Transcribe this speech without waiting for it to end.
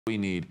we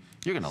need.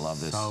 You're gonna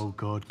love this. So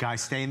good.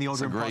 Guys, stay in the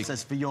ordering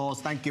process for yours.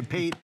 Thank you,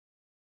 Pete.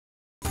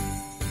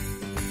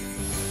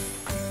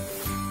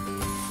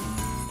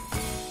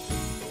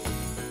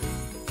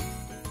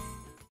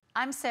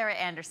 I'm Sarah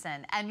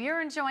Anderson, and you're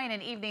enjoying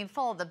an evening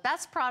full of the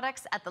best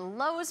products at the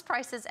lowest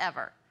prices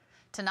ever.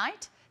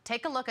 Tonight,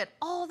 take a look at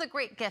all the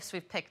great gifts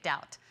we've picked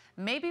out.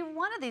 Maybe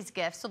one of these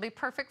gifts will be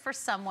perfect for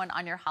someone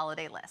on your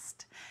holiday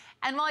list.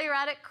 And while you're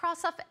at it,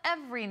 cross off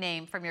every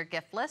name from your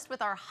gift list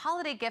with our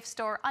holiday gift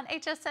store on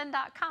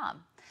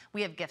hsn.com.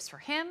 We have gifts for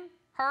him,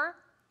 her,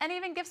 and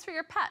even gifts for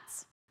your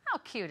pets. How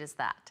cute is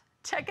that?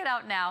 Check it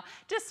out now.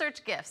 Just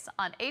search gifts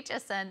on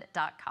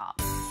hsn.com.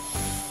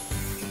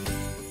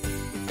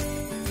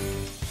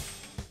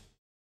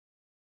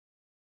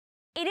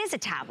 It is a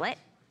tablet,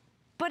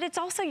 but it's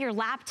also your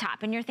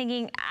laptop. And you're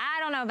thinking, I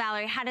don't know,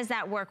 Valerie, how does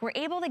that work? We're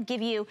able to give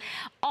you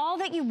all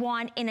that you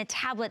want in a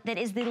tablet that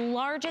is the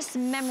largest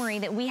memory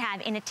that we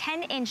have in a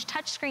 10-inch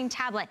touchscreen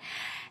tablet.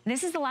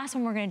 This is the last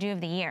one we're gonna do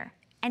of the year.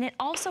 And it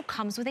also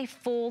comes with a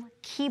full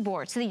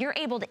keyboard so that you're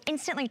able to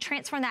instantly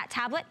transfer that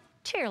tablet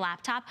to your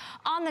laptop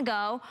on the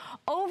go.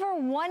 Over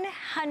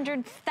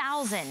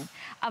 100,000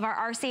 of our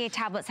RCA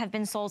tablets have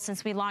been sold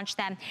since we launched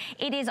them.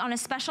 It is on a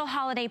special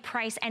holiday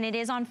price, and it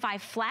is on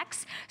 5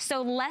 Flex,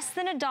 so less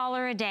than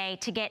 $1 a day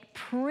to get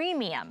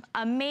premium,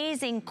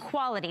 amazing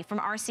quality from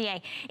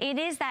RCA. It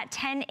is that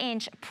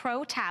 10-inch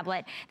Pro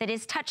tablet that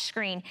is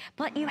touchscreen,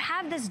 but you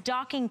have this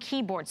docking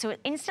keyboard, so it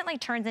instantly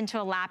turns into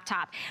a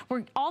laptop.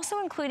 We're also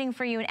including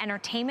for you an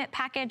entertainment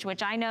package,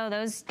 which I know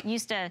those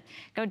used to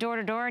go door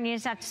to door and you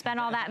just have to spend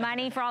all that money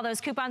for all those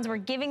coupons. We're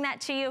giving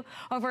that to you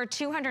over a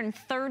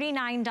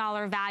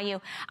 $239 value.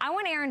 I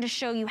want Aaron to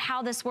show you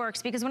how this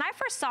works, because when I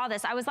first saw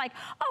this, I was like,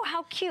 oh,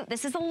 how cute.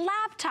 This is a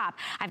laptop.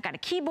 I've got a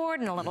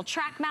keyboard and a little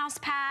track mouse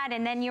pad,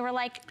 and then you were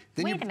like,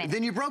 wait a minute.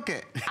 Then you broke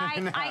it.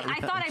 I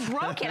thought I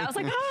broke it. I was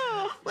like,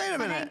 oh, wait a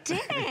minute.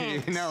 But I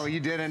didn't. No,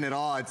 you didn't at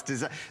all.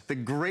 The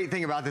great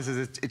thing about this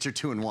is it's your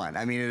 2-in-1.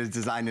 I mean, it is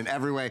designed in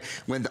every way.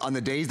 On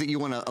the days that you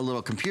want a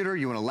little computer,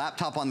 you want a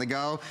laptop on the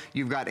go,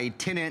 you've got a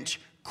 10-inch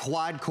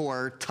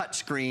quad-core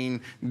touchscreen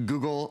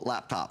Google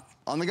laptop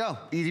on the go.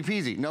 Easy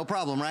peasy, no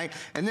problem, right?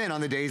 And then on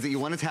the days that you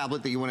want a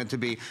tablet, that you want it to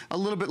be a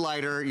little bit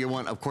lighter, you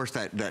want, of course,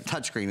 that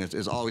touchscreen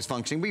is always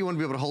functioning, but you want to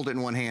be able to hold it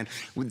in one hand.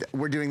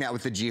 We're doing that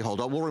with the G Hold.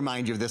 We'll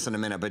remind you of this in a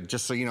minute, but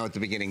just so you know at the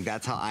beginning,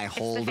 that's how I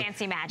hold. It's the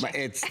fancy magic.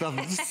 It's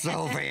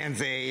so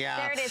fancy,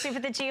 yeah. There it is. We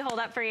put the G Hold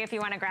up for you if you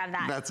want to grab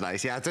that. That's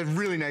nice, yeah. It's a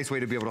really nice way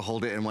to be able to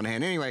hold it in one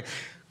hand. Anyway,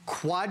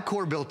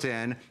 quad-core built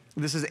in.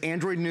 This is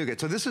Android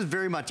Nougat. So this is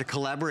very much a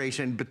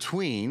collaboration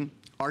between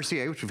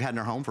RCA, which we've had in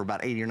our home for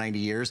about 80 or 90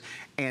 years,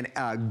 and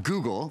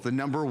Google, the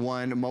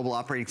 #1 mobile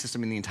operating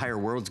system in the entire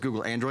world. It's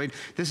Google Android.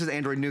 This is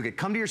Android Nougat.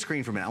 Come to your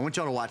screen for a minute. I want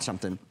y'all to watch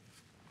something.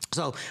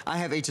 So I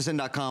have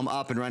hsn.com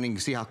up and running. You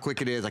see how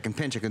quick it is. I can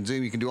pinch, I can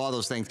zoom, you can do all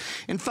those things.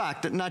 In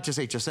fact, not just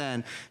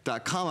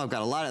hsn.com, I've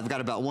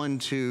got about 1,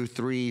 2,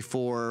 3,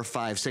 4,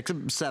 5, 6,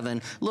 7,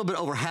 a little bit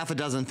over half a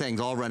dozen things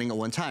all running at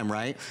one time,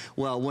 right?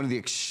 Well, one of the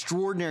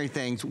extraordinary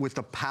things with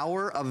the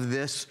power of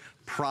this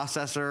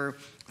processor,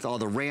 with all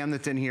the RAM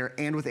that's in here,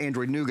 and with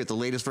Android Nougat, the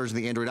latest version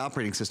of the Android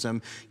operating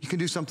system, you can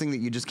do something that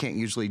you just can't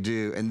usually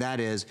do, and that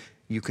is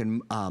you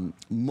can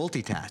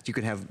multitask. You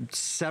can have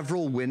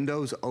several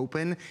windows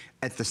open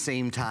at the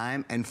same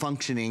time and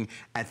functioning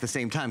at the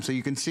same time. So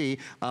you can see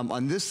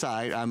on this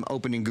side, I'm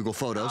opening Google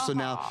Photos. So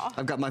now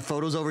I've got my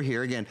photos over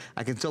here. Again,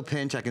 I can still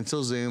pinch, I can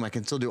still zoom, I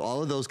can still do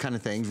all of those kind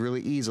of things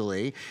really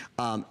easily.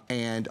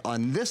 And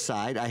on this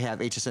side, I have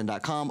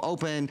hsn.com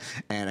open,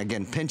 and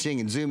again, pinching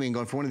and zooming,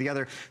 going from one to the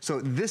other.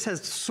 So this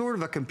has sort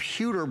of a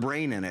computer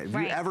brain in it.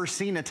 Have you ever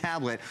seen a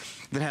tablet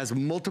that has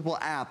multiple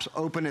apps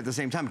open at the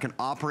same time, can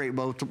operate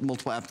multiple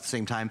apps at the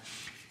same time?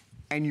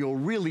 And you'll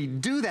really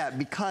do that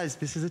because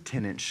this is a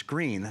 10-inch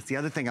screen. That's the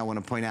other thing I want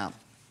to point out.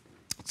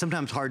 It's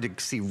sometimes hard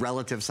to see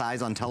relative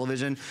size on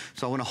television,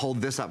 so I want to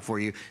hold this up for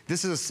you.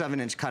 This is a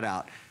 7-inch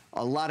cutout.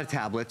 A lot of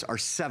tablets are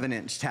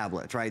 7-inch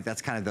tablets, right?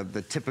 That's kind of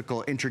the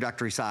typical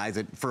introductory size.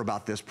 For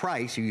about this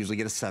price, you usually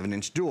get a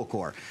 7-inch dual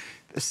core.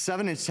 A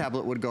 7-inch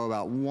tablet would go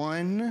about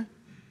 1,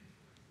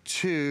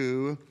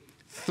 2,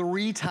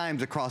 3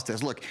 times across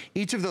this. Look,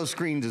 each of those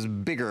screens is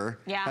bigger,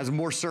 has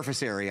more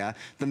surface area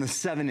than the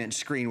 7-inch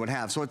screen would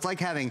have. So it's like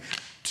having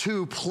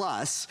 2+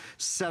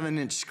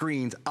 7-inch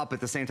screens up at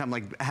the same time,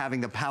 like having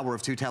the power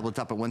of 2 tablets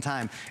up at one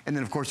time. And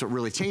then of course what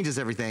really changes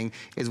everything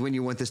is when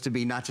you want this to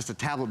be not just a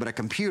tablet, but a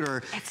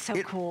computer. It's so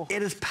cool.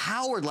 It is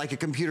powered like a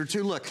computer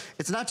too. Look,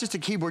 it's not just a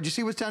keyboard. You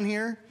see what's down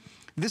here?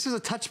 This is a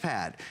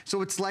touchpad,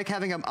 so it's like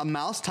having a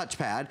mouse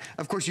touchpad.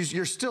 Of course,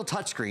 you're still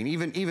touchscreen,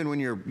 even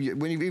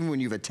when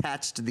you've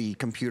attached the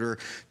computer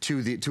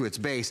to its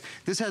base.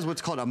 This has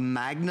what's called a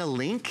Magna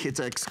Link. It's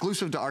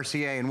exclusive to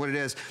RCA, and what it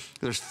is,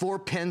 there's 4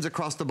 pins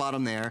across the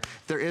bottom there.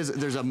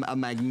 There's a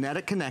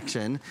magnetic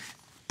connection.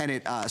 and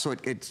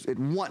it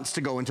wants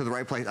to go into the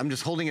right place. I'm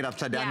just holding it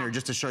upside down here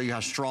just to show you how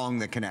strong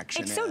the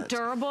connection is. It's so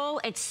durable.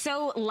 It's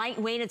so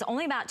lightweight. It's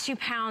only about 2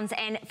 pounds.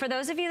 And for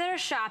those of you that are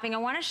shopping, I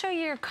want to show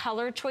you your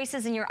color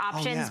choices and your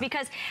options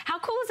because how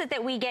cool is it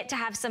that we get to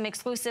have some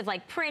exclusive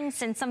like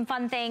prints and some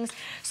fun things.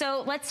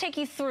 So let's take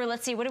you through.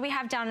 Let's see, what do we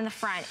have down in the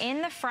front?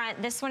 In the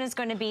front, this one is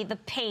going to be the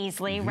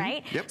paisley,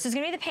 right? Yep. So it's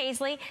going to be the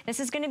paisley. This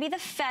is going to be the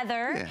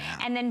feather.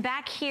 And then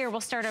back here,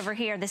 we'll start over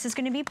here. This is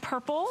going to be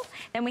purple.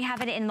 Then we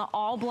have it in the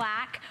all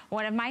black.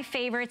 One of my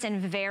favorites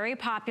and very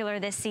popular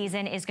this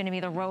season is going to be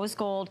the rose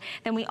gold.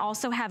 Then we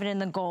also have it in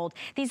the gold.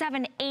 These have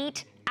an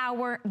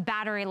 8-hour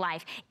battery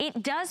life.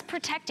 It does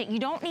protect it. You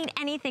don't need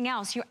anything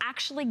else. You're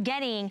actually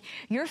getting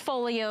your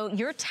folio,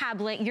 your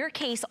tablet, your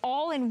case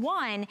all in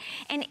one,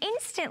 and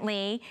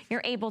instantly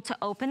you're able to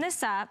open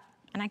this up,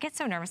 and I get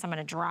so nervous I'm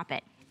gonna drop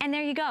it. And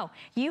there you go.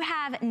 You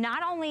have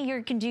not only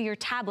you can do your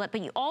tablet,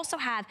 but you also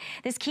have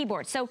this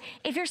keyboard. So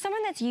if you're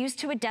someone that's used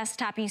to a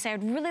desktop and you say,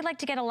 I'd really like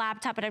to get a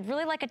laptop, but I'd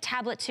really like a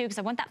tablet too, because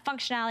I want that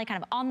functionality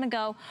kind of on the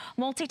go,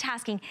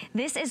 multitasking,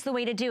 this is the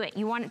way to do it.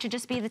 You want it to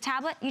just be the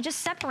tablet, you just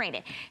separate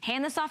it.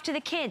 Hand this off to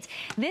the kids.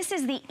 This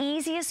is the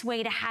easiest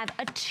way to have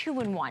a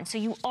 2-in-1. So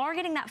you are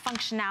getting that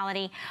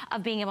functionality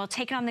of being able to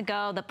take it on the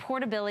go, the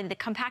portability, the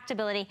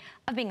compactability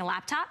of being a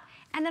laptop,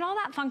 and then all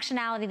that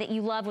functionality that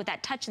you love with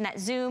that touch and that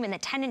zoom and the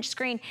 10-inch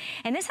screen.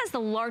 And this has the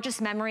largest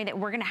memory that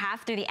we're gonna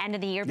have through the end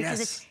of the year because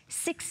it's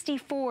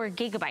 64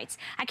 gigabytes.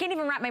 I can't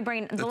even wrap my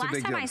brain. The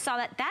last time I saw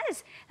that,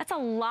 that's a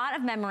lot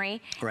of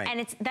memory.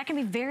 And that can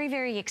be very,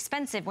 very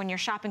expensive when you're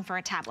shopping for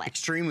a tablet.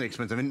 Extremely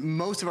expensive. And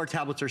most of our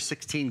tablets are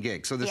 16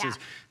 gigs. So this is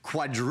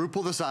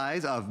quadruple the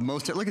size of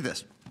most, look at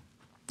this.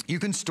 You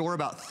can store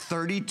about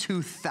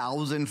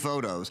 32,000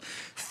 photos,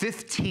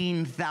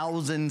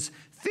 15,000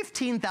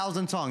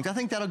 songs. I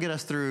think that'll get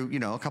us through, you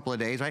know, a couple of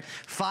days, right?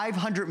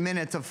 500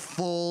 minutes of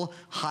full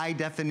high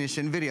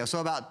definition video. So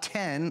about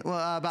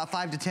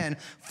 5 to 10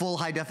 full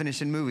high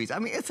definition movies. I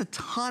mean, it's a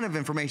ton of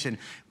information.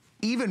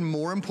 Even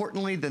more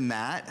importantly than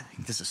that, I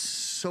think this is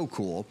so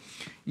cool.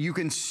 You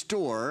can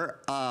store,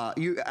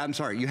 you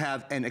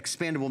have an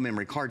expandable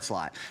memory card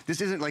slot. This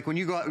isn't like when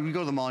you go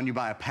to the mall and you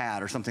buy a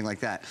pad or something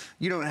like that.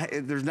 You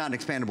don't, there's not an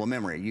expandable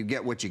memory. You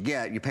get what you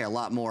get. You pay a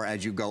lot more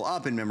as you go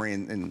up in memory,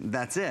 and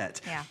that's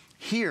it.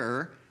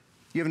 Here,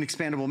 you have an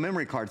expandable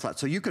memory card slot.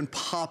 So you can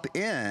pop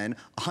in a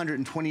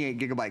 128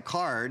 gigabyte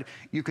card.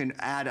 You can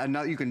add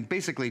another, you can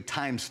basically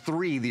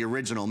 ×3 the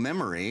original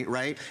memory,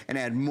 right? And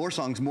add more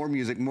songs, more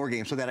music, more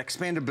games. So that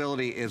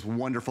expandability is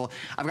wonderful.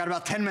 I've got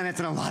about 10 minutes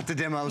and a lot to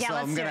demo. So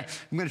I'm gonna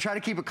try to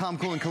keep it calm,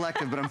 cool, and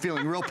collective, but I'm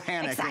feeling real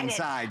panicked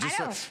inside.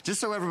 Just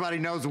so everybody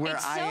knows where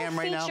I am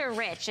right now. It's so feature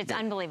rich, it's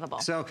unbelievable.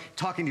 So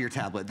talking to your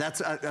tablet,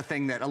 that's a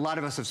thing that a lot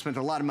of us have spent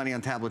a lot of money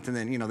on tablets and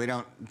then, you know, they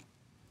don't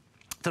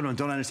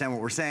understand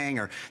what we're saying,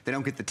 or they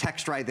don't get the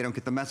text right, they don't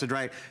get the message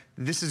right.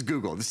 This is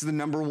Google. This is the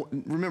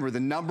remember, the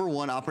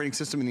 #1 operating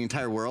system in the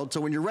entire world. So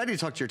when you're ready to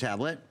talk to your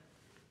tablet,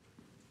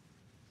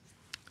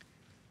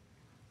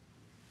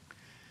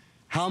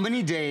 how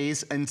many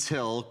days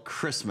until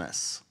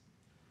Christmas?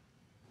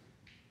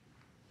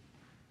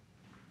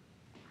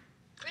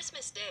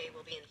 Christmas Day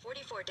will be in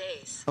 44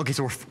 days. Okay,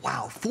 so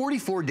wow,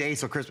 44 days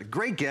till Christmas.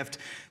 Great gift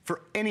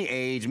for any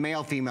age,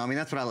 male, female. I mean,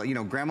 that's what I love. You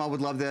know, grandma would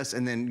love this,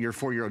 and then your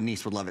 4-year-old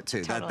niece would love it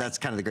too. That's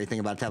kind of the great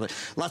thing about a tablet.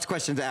 Lots of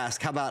questions to ask.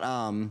 How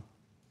about,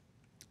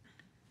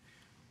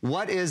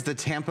 what is the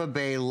Tampa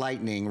Bay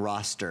Lightning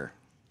roster?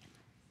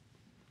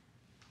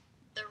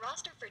 The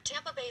roster for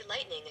Tampa Bay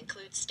Lightning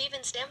includes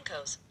Steven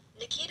Stamkos,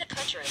 Nikita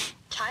Kucherov,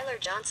 Tyler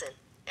Johnson,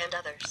 and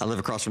others. I live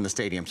across from the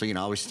stadium, so, you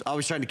know,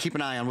 always trying to keep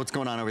an eye on what's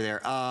going on over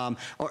there.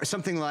 Or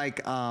something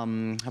like, how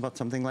about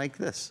something like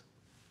this?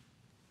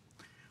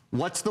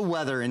 What's the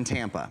weather in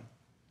Tampa?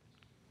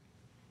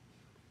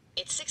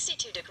 It's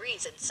 62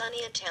 degrees and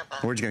sunny in Tampa.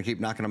 We're just gonna keep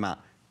knocking them out.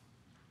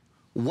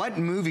 What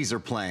movies are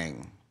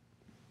playing?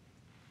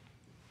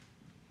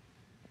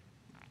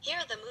 Here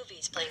are the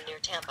movies playing near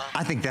Tampa.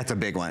 I think that's a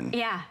big one.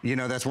 Yeah. You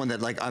know, that's one that,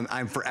 like,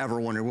 I'm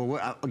forever wondering,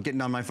 well, I'm getting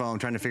on my phone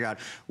trying to figure out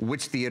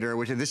which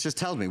theater, this just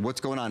tells me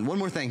what's going on. One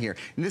more thing here,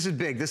 and this is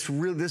big. This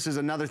is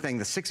another thing.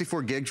 The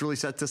 64 gigs really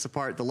sets this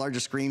apart. The larger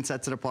screen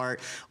sets it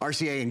apart.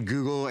 RCA and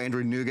Google,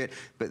 Android Nougat.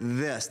 But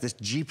this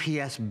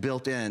GPS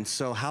built in.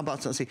 So how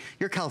about, let's see,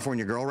 you're a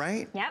California girl,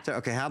 right? Yep. So,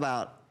 okay, how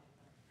about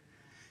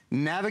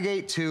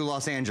navigate to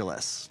Los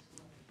Angeles?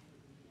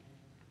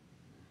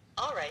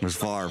 All right. It was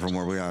far from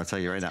where we are, I'll tell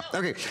you right now.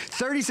 Okay,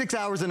 36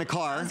 hours in a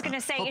car. I was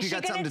gonna say, hope you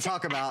got something to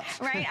talk about.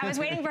 Right, I was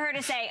waiting for her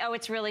to say, oh,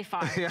 it's really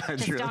far.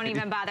 Just don't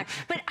even bother.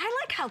 But I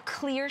like how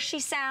clear she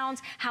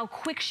sounds, how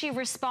quick she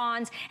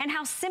responds, and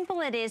how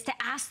simple it is to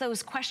ask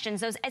those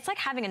questions. It's like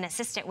having an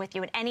assistant with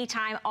you at any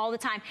time, all the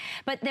time.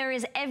 But there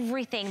is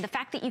everything. The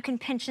fact that you can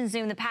pinch and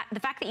zoom, the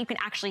fact that you can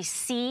actually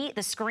see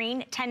the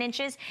screen 10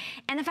 inches,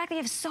 and the fact that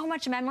you have so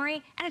much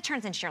memory, and it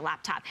turns into your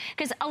laptop.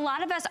 Because a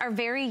lot of us are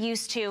very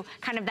used to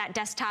kind of that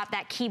desktop,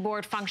 that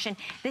keyboard function.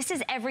 This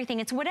is everything.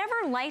 It's whatever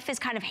life is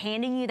kind of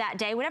handing you that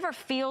day, whatever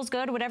feels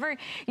good, whatever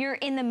you're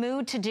in the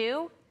mood to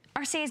do,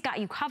 RCA's got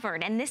you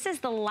covered, and this is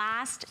the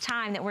last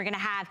time that we're gonna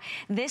have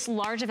this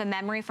large of a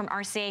memory from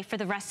RCA for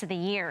the rest of the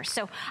year.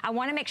 So I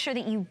wanna make sure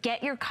that you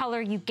get your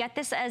color, you get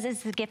this as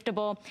is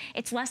giftable.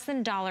 It's less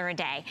than $1 a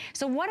day.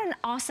 So what an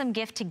awesome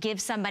gift to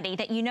give somebody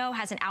that you know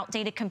has an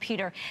outdated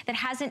computer,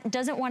 that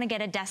doesn't wanna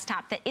get a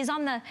desktop, that is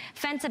on the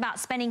fence about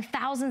spending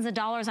thousands of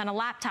dollars on a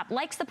laptop,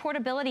 likes the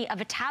portability of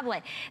a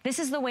tablet. This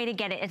is the way to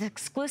get it. It's an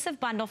exclusive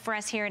bundle for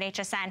us here at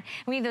HSN.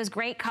 We have those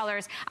great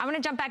colors. I wanna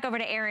jump back over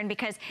to Aaron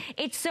because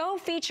it's so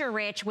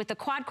feature-rich with the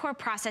quad-core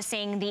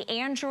processing, the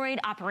Android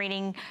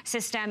operating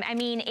system. I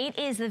mean, it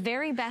is the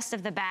very best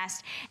of the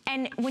best.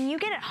 And when you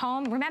get it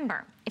home,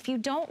 remember, if you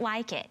don't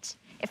like it,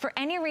 if for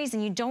any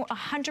reason you don't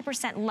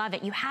 100% love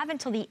it, you have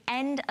until the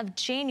end of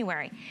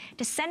January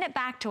to send it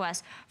back to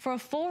us for a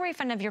full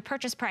refund of your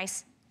purchase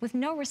price with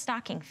no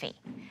restocking fee.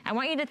 I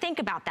want you to think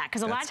about that,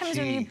 because a lot of times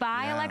when you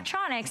buy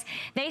electronics,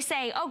 they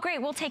say, oh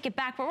great, we'll take it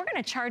back, but we're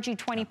gonna charge you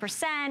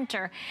 20%,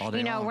 or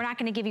you know, we're not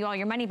gonna give you all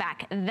your money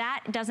back.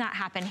 That does not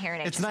happen here at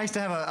HSN. It's nice to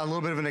have a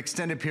little bit of an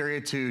extended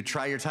period to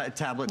try your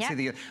tablet. See,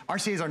 the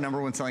RCA is our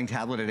 #1 selling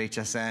tablet at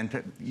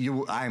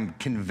HSN. I'm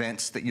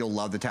convinced that you'll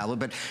love the tablet,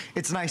 but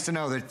it's nice to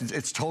know that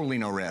it's totally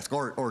no risk,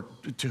 or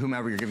to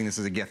whomever you're giving this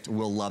as a gift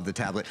will love the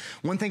tablet.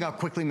 One thing I'll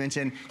quickly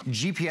mention,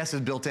 GPS is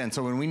built in,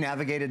 so when we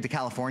navigated to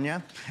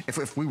California,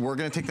 if we were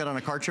gonna take that on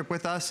a car trip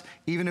with us,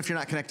 even if you're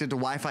not connected to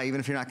Wi-Fi, even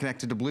if you're not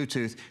connected to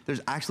Bluetooth, there's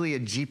actually a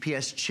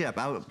GPS chip.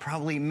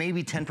 Probably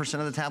maybe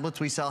 10% of the tablets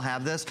we sell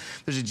have this.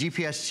 There's a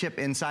GPS chip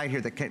inside here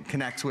that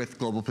connects with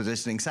global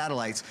positioning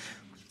satellites.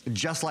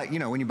 Just like, you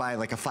know, when you buy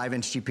like a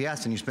 5-inch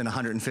GPS and you spend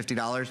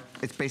 $150,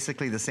 it's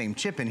basically the same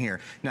chip in here.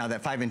 Now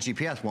that 5-inch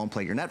GPS won't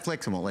play your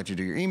Netflix, and won't let you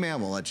do your email,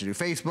 won't let you do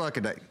Facebook,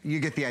 and you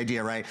get the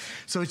idea, right?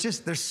 So it's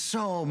just, there's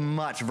so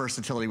much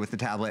versatility with the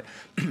tablet.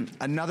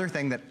 Another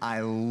thing that I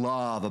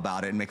love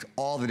about it and makes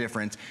all the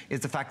difference is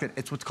the fact that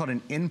it's what's called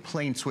an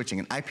in-plane switching,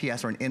 an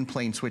IPS or an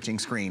in-plane switching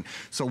screen.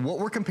 So what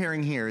we're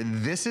comparing here,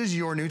 this is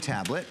your new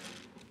tablet.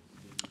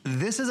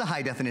 This is a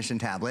high definition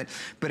tablet,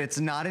 but it's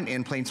not an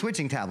in-plane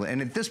switching tablet.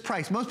 And at this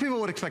price, most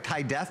people would expect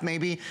high def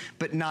maybe,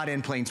 but not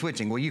in-plane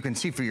switching. Well, you can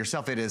see for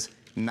yourself it is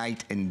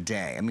night and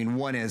day. I mean,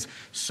 one is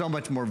so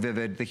much more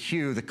vivid. The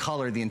hue, the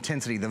color, the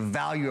intensity, the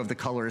value of the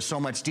color is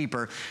so much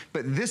deeper.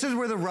 But this is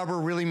where the rubber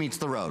really meets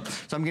the road.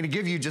 So I'm gonna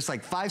give you just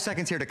like 5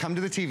 seconds here to come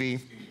to the TV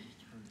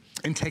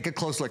and take a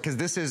close look, because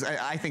this is,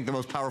 I think, the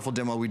most powerful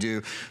demo we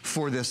do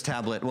for this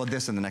tablet. Well,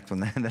 this and the next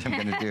one that I'm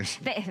gonna do.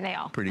 they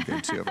all. Pretty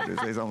good too, if I do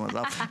say so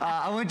myself.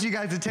 I want you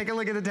guys to take a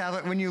look at the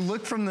tablet. When you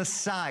look from the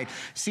side,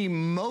 see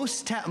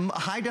most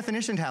high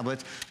definition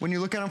tablets, when you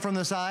look at them from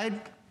the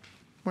side,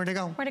 where'd it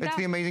go? Where'd it go? It's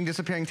the amazing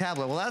disappearing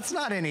tablet. Well, that's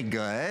not any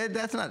good.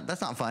 That's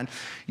not fun.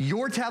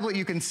 Your tablet,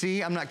 you can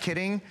see, I'm not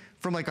kidding,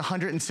 from like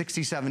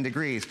 167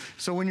 degrees.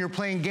 So when you're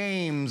playing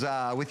games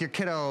with your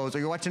kiddos, or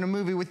you're watching a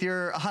movie with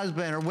your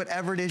husband, or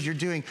whatever it is you're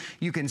doing,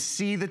 you can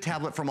see the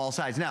tablet from all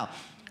sides. Now,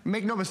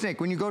 make no mistake,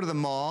 when you go to the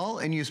mall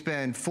and you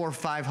spend $400 or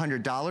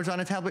 $500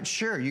 on a tablet,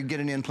 sure, you get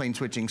an in-plane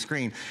switching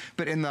screen.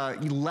 But in the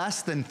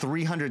less than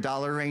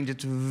 $300 range,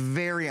 it's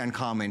very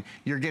uncommon.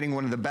 You're getting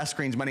one of the best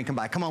screens money can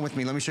buy. Come on with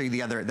me, let me show you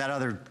that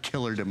other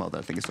killer demo that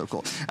I think is so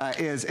cool.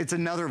 It's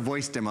another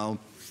voice demo.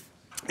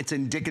 It's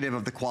indicative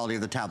of the quality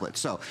of the tablet.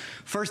 So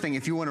first thing,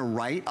 if you want to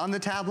write on the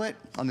tablet,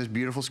 on this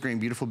beautiful screen,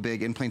 beautiful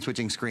big in-plane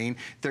switching screen,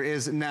 there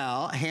is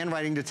now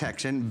handwriting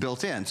detection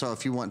built in. So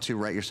if you want to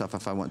write yourself,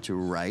 if I want to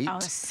write. Oh,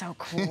 that's so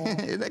cool.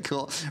 Isn't that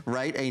cool?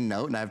 Write a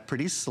note, and I have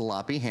pretty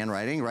sloppy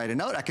handwriting. Write a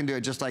note, I can do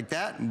it just like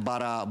that.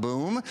 Bada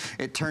boom.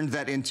 It turns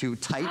that into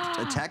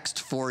typed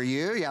text for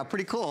you. Yeah,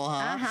 pretty cool,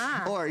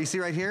 huh? Or you see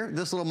right here,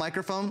 this little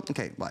microphone.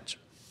 Okay, watch.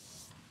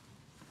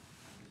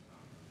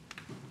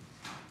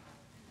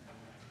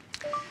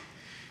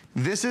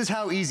 This is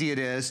how easy it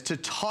is to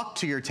talk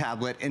to your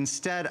tablet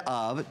instead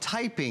of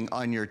typing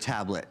on your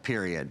tablet,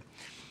 period.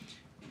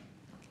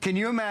 Can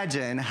you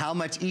imagine how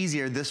much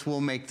easier this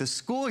will make the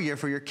school year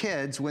for your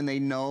kids when they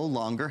no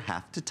longer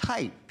have to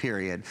type,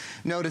 period?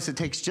 Notice it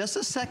takes just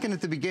a second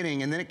at the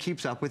beginning, and then it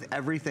keeps up with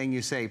everything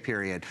you say,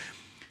 period.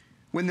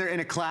 When they're in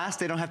a class,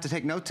 they don't have to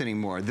take notes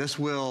anymore. This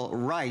will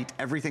write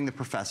everything the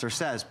professor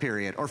says,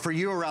 period. Or for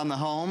you around the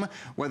home,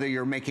 whether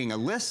you're making a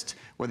list,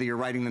 whether you're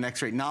writing the next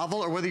great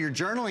novel, or whether you're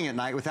journaling at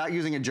night without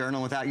using a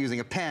journal, without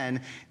using a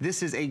pen,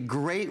 this is a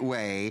great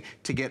way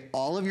to get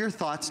all of your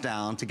thoughts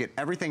down, to get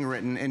everything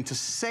written, and to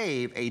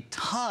save a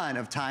ton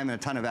of time and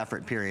a ton of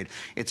effort, period.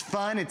 It's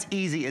fun, it's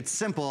easy, it's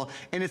simple,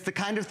 and it's the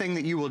kind of thing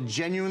that you will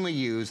genuinely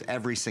use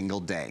every single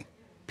day,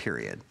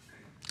 period.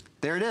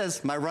 There it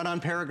is, my run-on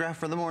paragraph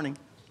for the morning.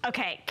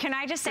 Okay, can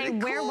I just say,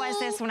 where was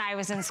this when I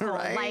was in school?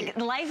 Right. Like,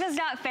 life is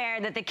not fair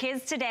that the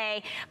kids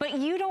today, but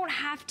you don't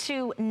have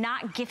to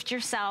not gift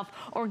yourself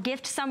or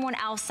gift someone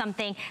else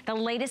something, the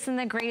latest and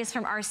the greatest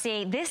from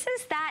RCA. This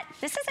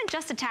isn't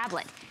just a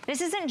tablet.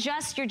 This isn't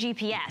just your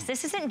GPS.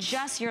 This isn't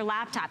just your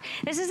laptop.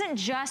 This isn't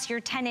just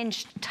your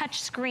 10-inch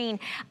touchscreen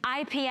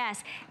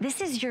IPS.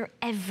 This is your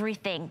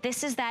everything.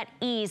 This is that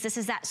ease. This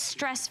is that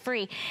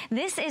stress-free.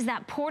 This is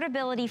that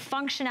portability,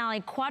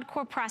 functionality,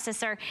 quad-core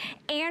processor,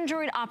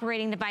 Android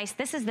operating device. device,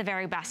 this is the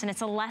very best, and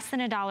it's less than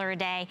 $1 a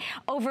day.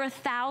 Over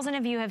 1,000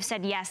 of you have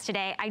said yes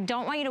today. I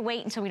don't want you to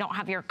wait until we don't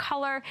have your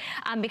color,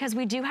 because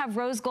we do have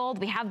rose gold,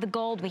 we have the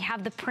gold, we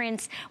have the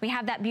prints, we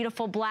have that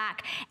beautiful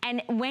black.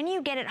 And when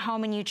you get it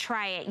home and you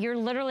try it, you're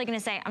literally gonna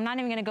say, I'm not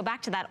even gonna go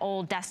back to that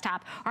old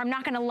desktop, or I'm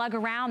not gonna lug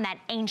around that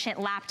ancient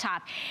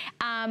laptop.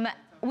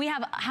 We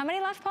have, how many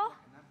left, Paul?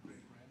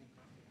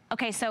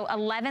 Okay, so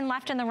 11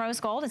 left in the rose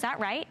gold, is that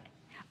right?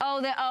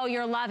 Oh,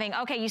 you're loving.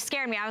 Okay, you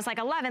scared me. I was like,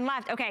 11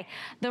 left. Okay,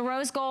 the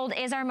rose gold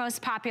is our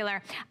most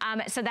popular.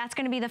 So that's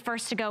gonna be the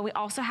first to go. We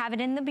also have it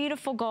in the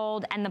beautiful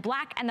gold and the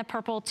black and the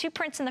purple. 2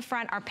 prints in the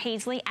front are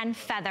paisley and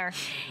feather.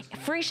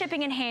 Free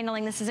shipping and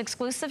handling. This is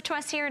exclusive to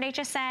us here at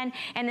HSN,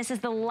 and this is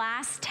the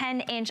last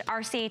 10-inch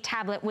RCA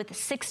tablet with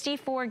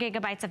 64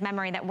 gigabytes of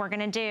memory that we're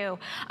gonna do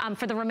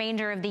for the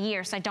remainder of the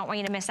year, so I don't want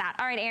you to miss out.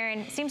 All right,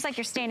 Aaron, seems like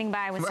you're standing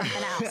by with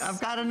something else.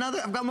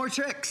 I've got more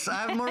tricks. I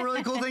have more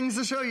really cool things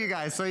to show you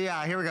guys. So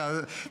yeah, here we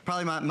go.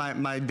 Probably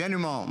my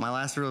denouement, my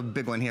last real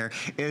big one here,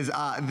 is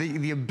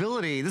the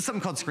ability, this is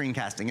something called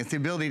screencasting. It's the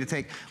ability to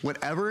take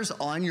whatever's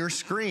on your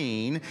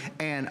screen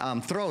and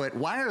throw it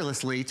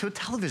wirelessly to a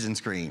television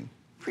screen.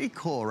 Pretty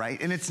cool,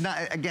 right? And it's not,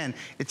 again,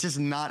 it's just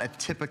not a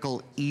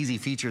typical easy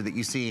feature that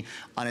you see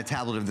on a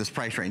tablet of this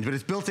price range, but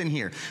it's built in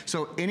here.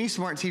 So any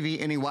smart TV,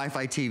 any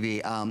Wi-Fi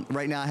TV,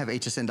 right now I have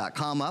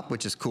hsn.com up,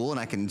 which is cool, and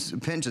I can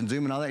pinch and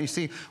zoom and all that. You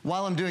see,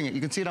 while I'm doing it,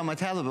 you can see it on my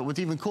tablet, but what's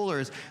even cooler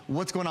is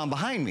what's going on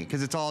behind me,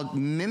 because it's all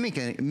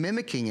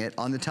mimicking it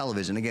on the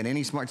television. Again,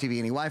 any smart TV,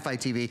 any Wi-Fi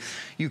TV,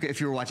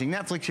 if you're watching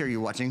Netflix here, you're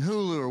watching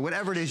Hulu, or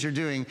whatever it is you're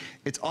doing,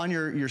 it's on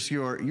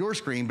your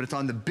screen, but it's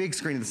on the big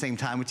screen at the same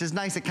time, which is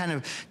nice. It kind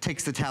of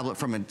takes the tablet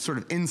from a sort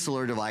of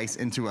insular device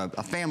into a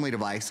family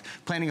device,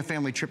 planning a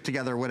family trip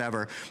together or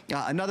whatever.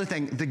 Another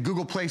thing, the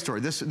Google Play Store.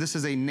 This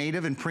is a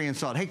native and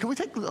pre-installed. Hey, can we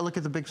take a look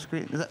at the big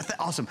screen?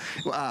 Awesome.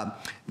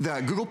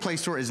 The Google Play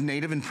Store is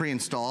native and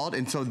pre-installed,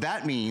 and so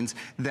that means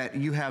that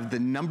you have the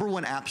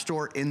 #1 app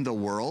store in the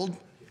world.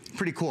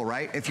 Pretty cool,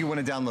 right? If you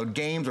want to download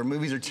games or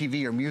movies or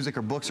TV or music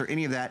or books or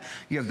any of that,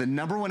 you have the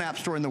 #1 app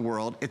store in the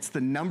world. It's the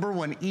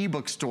 #1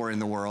 ebook store in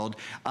the world,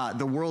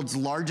 the world's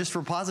largest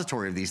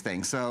repository of these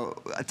things.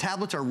 So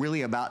tablets are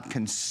really about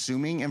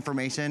consuming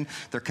information.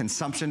 They're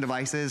consumption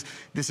devices.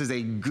 This is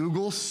a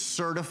Google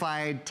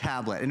certified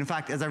tablet. And in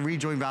fact, as I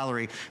rejoin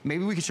Valerie,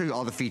 maybe we can show you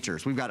all the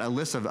features. We've got a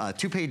list of,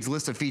 2-page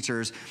list of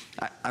features.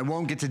 I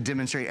won't get to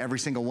demonstrate every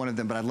single one of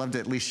them, but I'd love to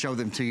at least show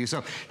them to you.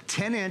 So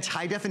 10-inch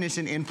high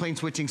definition in-plane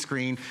switching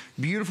screen.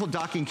 Beautiful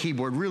docking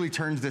keyboard, really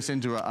turns this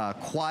into a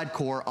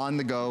quad-core,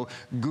 on-the-go,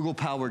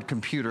 Google-powered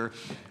computer.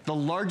 The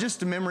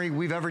largest memory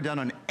we've ever done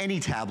on any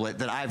tablet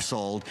that I've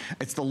sold.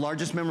 It's the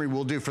largest memory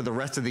we'll do for the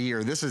rest of the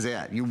year. This is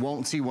it. You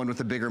won't see one with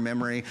a bigger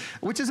memory,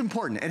 which is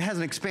important. It has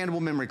an expandable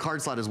memory card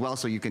slot as well,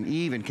 so you can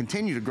even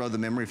continue to grow the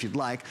memory if you'd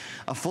like.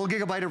 A full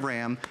gigabyte of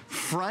RAM,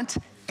 front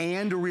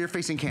and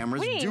rear-facing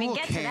cameras, dual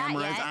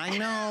cameras. I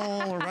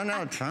know, we're running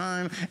out of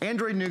time.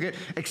 Android Nougat,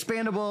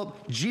 expandable,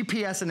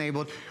 GPS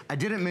enabled. I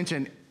didn't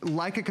mention,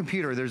 like a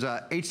computer, there's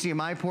a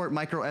HDMI port,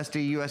 micro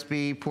SD,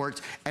 USB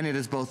ports, and it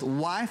is both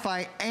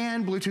Wi-Fi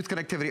and Bluetooth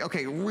connectivity.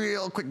 Okay,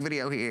 real quick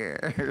video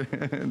here.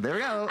 There we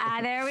go.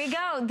 There we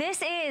go.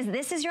 This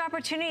is your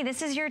opportunity.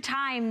 This is your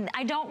time.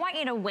 I don't want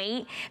you to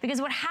wait,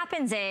 because what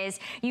happens is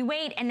you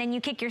wait and then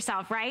you kick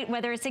yourself, right?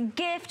 Whether it's a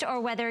gift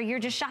or whether you're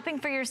just shopping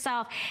for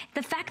yourself,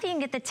 the fact that you can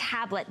get the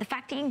tablet, the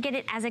fact that you can get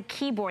it as a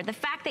keyboard, the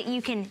fact that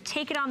you can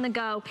take it on the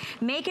go,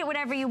 make it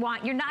whatever you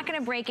want, you're not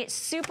gonna break it,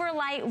 super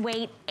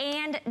lightweight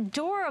and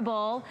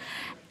durable,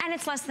 and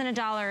it's less than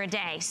 $1 a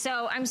day.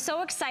 So I'm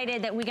so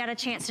excited that we got a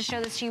chance to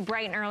show this to you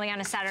bright and early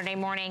on a Saturday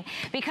morning,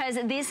 because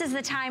this is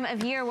the time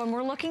of year when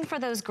we're looking for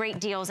those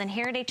great deals. And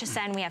here at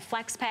HSN, we have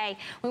FlexPay.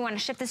 We want to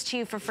ship this to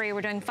you for free.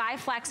 We're doing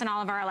 5 flex on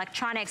all of our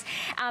electronics.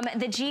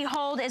 The G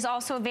Hold is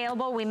also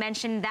available. We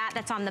mentioned that.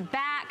 That's on the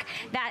back.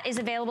 That is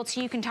available to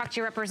you. You can talk to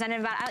your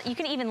representative about it. You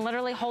can even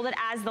literally hold it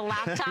as the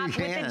laptop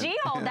with the G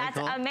Hold. That's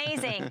cool.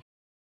 Amazing.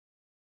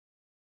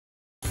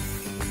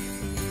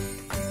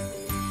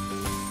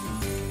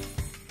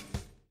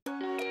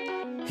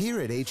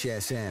 Here at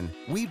HSN,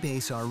 we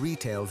base our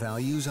retail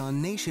values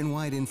on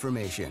nationwide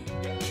information.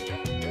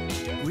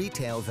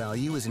 Retail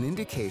value is an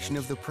indication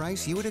of the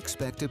price you would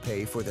expect to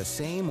pay for the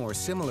same or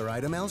similar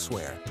item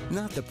elsewhere,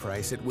 not the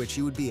price at which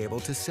you would be able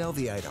to sell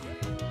the item.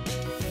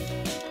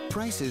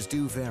 Prices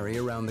do vary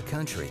around the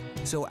country,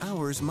 so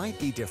ours might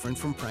be different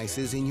from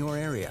prices in your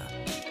area.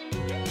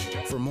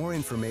 For more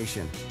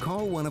information,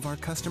 call one of our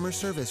customer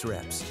service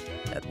reps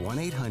at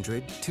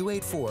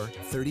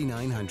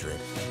 1-800-284-3900.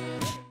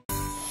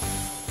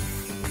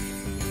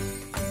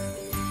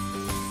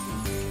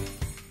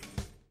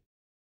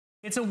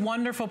 It's a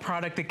wonderful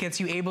product that gets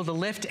you able to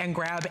lift and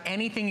grab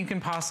anything you can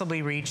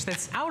possibly reach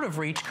that's out of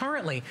reach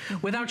currently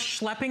without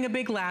schlepping a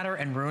big ladder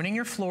and ruining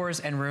your floors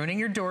and ruining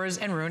your doors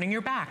and ruining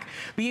your back.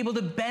 Be able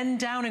to bend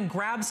down and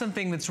grab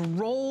something that's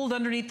rolled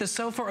underneath the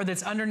sofa or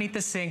that's underneath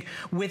the sink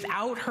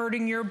without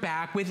hurting your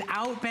back,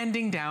 without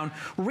bending down.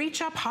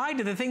 Reach up high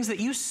to the things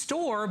that you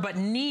store but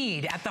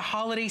need at the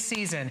holiday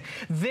season.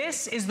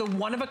 This is the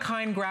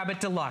one-of-a-kind Grab It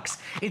Deluxe.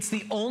 It's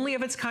the only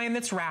of its kind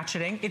that's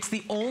ratcheting. It's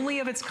the only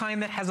of its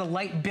kind that has a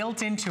light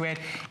built into it.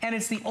 And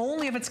it's the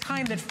only of its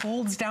kind that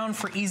folds down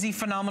for easy,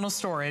 phenomenal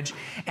storage.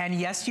 And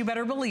yes, you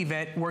better believe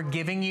it, we're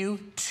giving you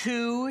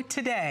 2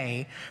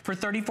 today for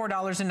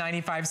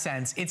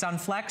 $34.95. It's on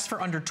Flex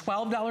for under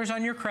 $12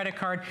 on your credit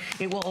card.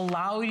 It will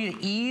allow you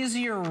to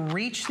easier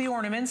reach the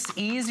ornaments,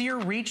 easier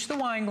reach the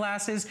wine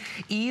glasses,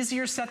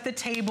 easier set the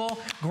table,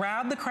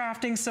 grab the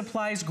crafting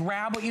supplies,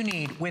 grab what you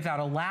need without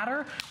a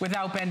ladder,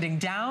 without bending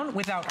down,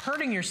 without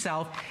hurting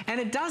yourself, and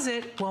it does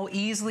it while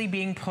easily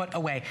being put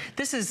away.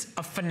 This is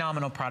a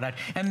phenomenal product,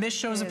 and this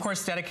show is, of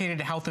course, dedicated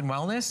to health and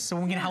wellness, so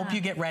we can help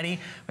you get ready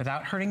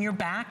without hurting your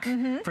back.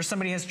 For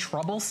somebody who has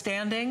trouble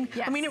standing,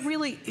 I mean, it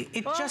really,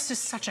 it just is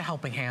such a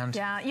helping hand.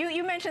 Yeah,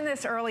 you mentioned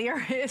this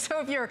earlier. So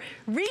if you're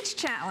reach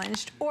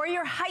challenged or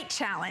you're height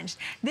challenged,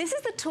 this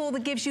is the tool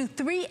that gives you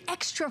 3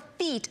 extra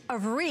feet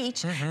of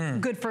reach,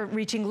 good for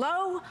reaching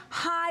low,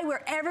 high,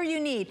 wherever you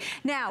need.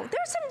 Now,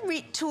 there's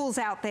some tools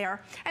out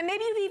there, and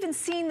maybe you've even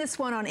seen this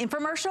one on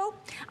infomercial.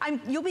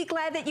 You'll be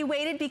glad that you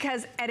waited,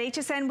 because at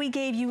HSN we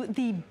gave you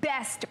the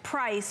best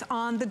price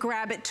on the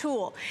Grab It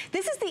tool.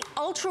 This is the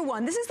Ultra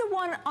one. This is the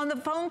one on the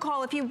phone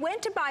call. If you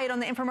went to buy it on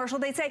the infomercial,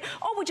 they'd say,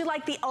 oh, would you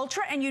like the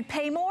Ultra? And you'd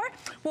pay more.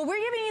 Well, we're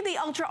giving you the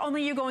Ultra,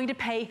 only you're going to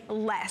pay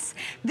less.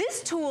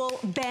 This tool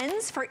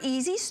bends for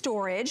easy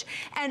storage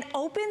and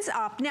opens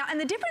up. Now, and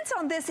the difference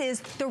on this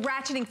is the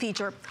ratcheting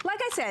feature. Like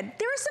I said,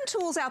 there are some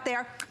tools out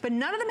there, but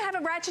none of them have a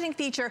ratcheting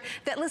feature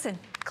that, listen,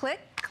 click,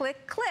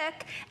 click,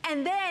 click,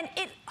 and then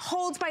it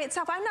holds by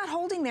itself. I'm not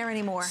holding there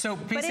anymore. So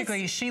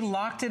basically, she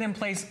locked it in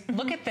place.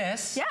 Look at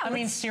this. Yeah, I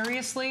mean,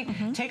 seriously,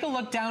 take a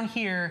look down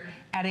here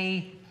at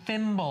a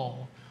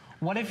thimble.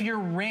 What if your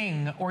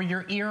ring or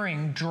your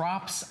earring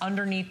drops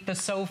underneath the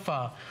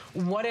sofa?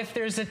 What if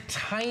there's a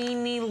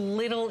tiny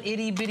little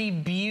itty bitty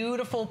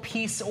beautiful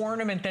piece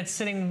ornament that's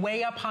sitting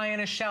way up high on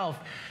a shelf?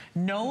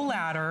 No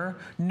ladder,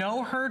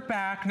 no hurt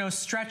back, no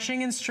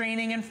stretching and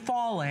straining and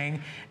falling.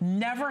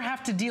 Never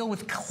have to deal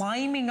with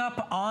climbing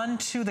up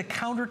onto the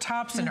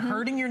countertops and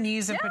hurting your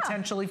knees and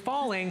potentially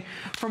falling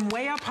from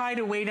way up high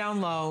to way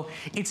down low.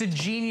 It's a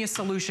genius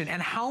solution. And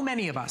how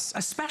many of us,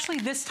 especially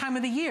this time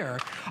of the year,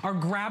 are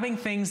grabbing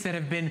things that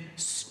have been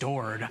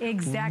stored?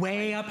 Exactly.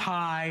 Way up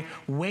high,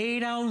 way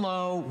down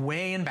low,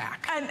 way in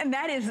back. And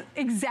that is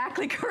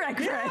exactly correct,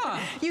 Fred.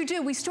 You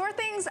do. We store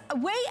things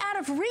way out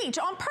of reach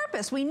on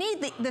purpose. We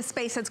need the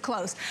space that's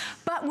close.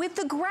 But with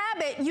the Grab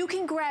It, you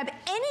can grab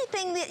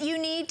anything that you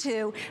need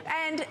to,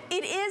 and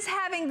it is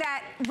having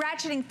that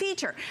ratcheting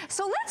feature.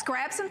 So let's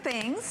grab some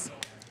things.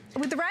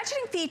 With the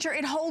ratcheting feature,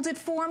 it holds it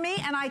for me,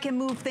 and I can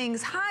move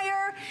things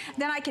higher.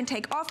 Then I can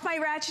take off my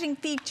ratcheting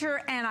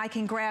feature, and I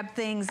can grab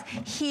things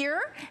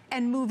here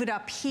and move it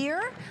up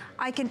here.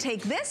 I can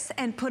take this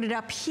and put it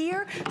up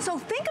here. So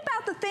think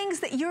about the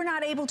things that you're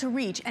not able to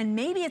reach, and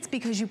maybe it's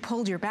because you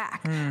pulled your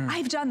back.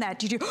 I've done that.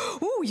 Did you?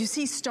 Ooh, you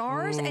see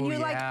stars, and you're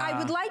like, I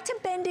would like to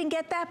bend and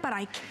get that, but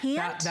I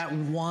can't. That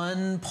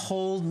one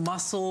pulled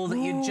muscle that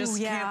you just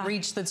can't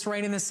reach, that's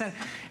right in the center.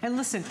 And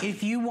listen,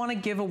 if you want to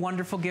give a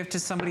wonderful gift to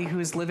somebody who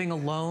is living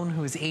alone,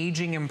 who is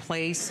aging in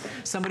place,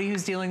 somebody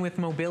who's dealing with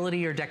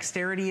mobility or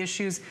dexterity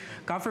issues,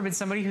 God forbid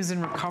somebody who's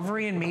in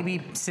recovery and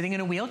maybe sitting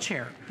in a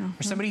wheelchair,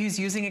 or somebody who's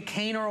using a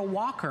cane or a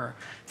walker,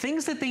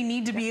 things that they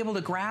need to be able to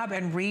grab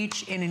and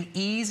reach in an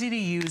easy to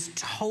use,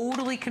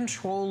 totally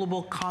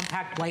controllable,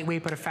 compact,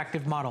 lightweight, but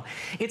effective model.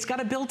 It's got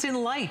a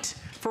built-in light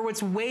for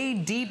what's way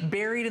deep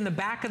buried in the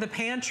back of the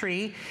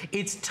pantry.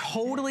 It's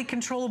totally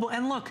controllable,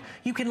 and look,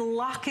 you can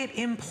lock it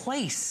in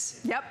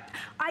place. Yep,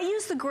 I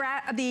use the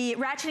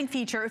ratcheting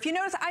feature. If you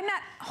notice, I'm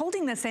not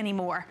holding this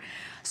anymore.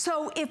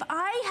 So if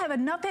I have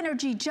enough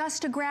energy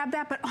just to grab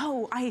that, but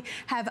I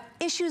have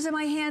issues in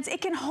my hands,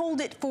 it can hold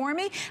it for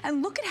me.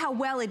 And look at how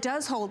well it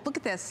does hold. Look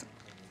at this.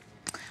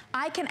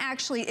 I can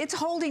actually, it's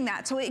holding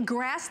that. So it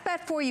grasps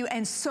that for you,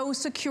 and so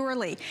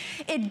securely.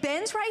 It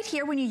bends right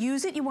here. When you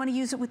use it, you want to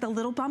use it with a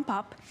little bump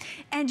up.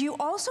 And you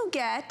also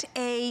get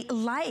a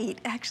light.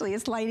 Actually,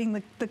 it's lighting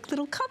the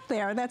little cup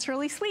there. That's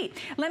really sweet.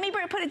 Let me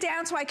put it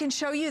down so I can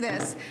show you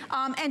this.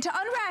 And to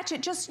unratch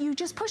it, you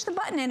just push the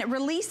button and it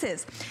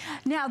releases.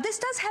 Now, this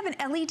does have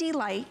an LED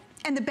light,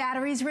 and the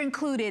batteries are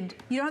included.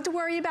 You don't have to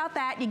worry about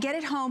that. You get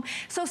it home.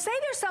 So say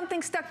there's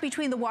something stuck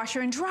between the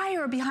washer and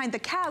dryer or behind the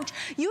couch.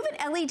 You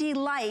have an LED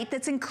light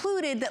that's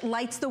included that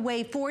lights the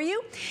way for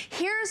you.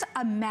 Here's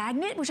a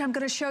magnet, which I'm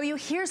gonna show you.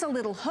 Here's a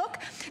little hook.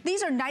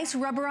 These are nice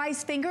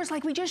rubberized fingers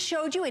like we just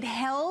showed you. It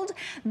held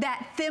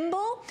that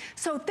thimble.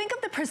 So think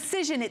of the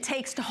precision it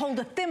takes to hold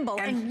a thimble,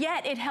 and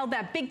yet it held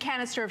that big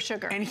canister of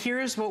sugar. And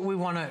here's what we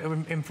wanna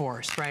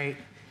enforce, right?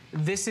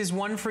 This is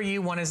one for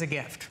you, one is a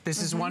gift.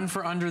 This is one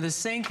for under the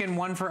sink and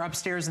one for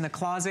upstairs in the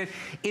closet.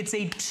 It's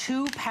a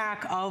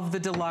 2-pack of the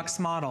deluxe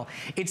model.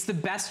 It's the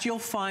best you'll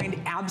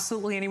find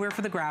absolutely anywhere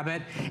for the grab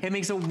it. It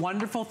makes a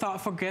wonderful,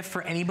 thoughtful gift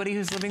for anybody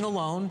who's living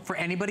alone, for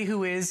anybody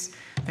who is,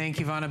 thank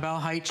you, Vonnabelle,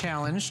 height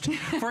challenged,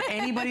 for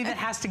anybody that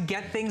has to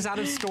get things out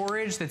of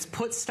storage, that's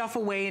put stuff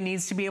away and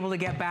needs to be able to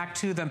get back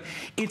to them.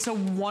 It's a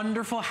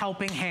wonderful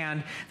helping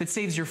hand that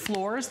saves your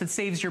floors, that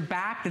saves your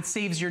back, that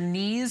saves your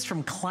knees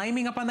from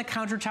climbing up on the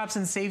countertops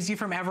and saves you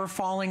from ever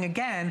falling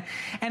again.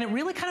 And it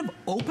really kind of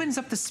opens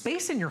up the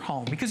space in your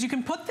home because you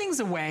can put things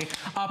away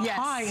up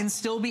high and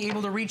still be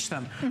able to reach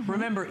them.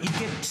 Remember, you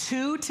get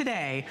 2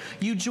 today.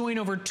 You join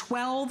over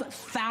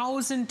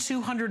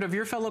 12,200 of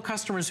your fellow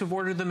customers who've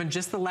ordered them in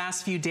just the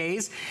last few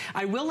days.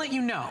 I will let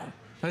you know,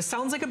 this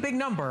sounds like a big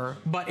number,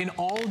 but in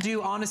all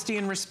due honesty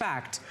and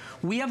respect,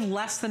 we have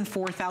less than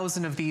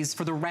 4,000 of these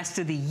for the rest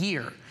of the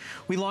year.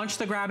 We launched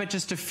the Grab It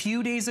just a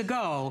few days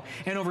ago,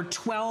 and over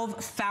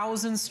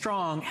 12,000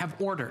 strong have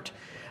ordered.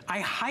 I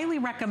highly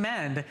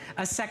recommend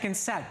a second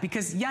set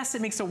because yes,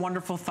 it makes a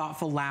wonderful,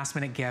 thoughtful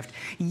last-minute gift.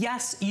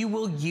 Yes, you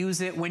will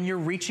use it when you're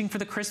reaching for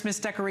the Christmas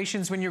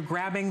decorations, when you're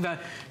grabbing the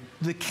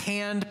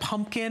canned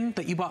pumpkin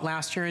that you bought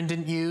last year and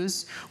didn't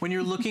use. When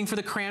you're looking for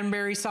the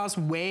cranberry sauce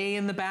way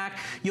in the back,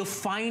 you'll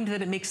find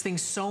that it makes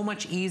things so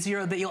much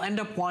easier that you'll end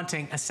up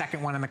wanting a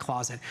second one in the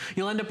closet.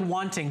 You'll end up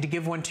wanting to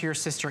give one to your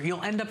sister.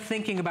 You'll end up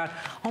thinking about,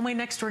 oh, my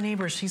next door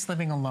neighbor, she's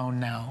living alone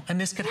now, and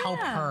this could help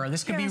her.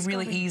 This could be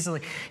really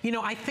easily. You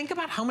know, I think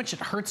about how much it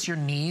hurts your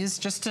knees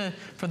just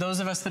for those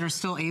of us that are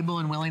still able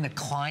and willing to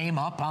climb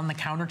up on the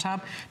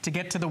countertop to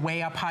get to the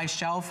way up high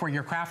shelf where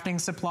your crafting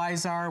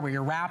supplies are, where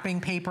your wrapping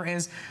paper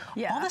is.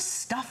 All the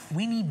stuff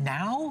we need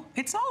now,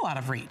 it's all out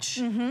of reach.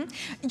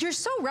 You're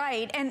so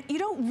right, and you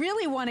don't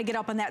really want to get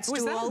up on that stool.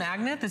 Is that a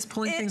magnet that's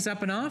pulling things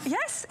up and off?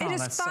 Yes, it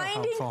is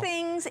finding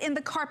things in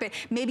the carpet.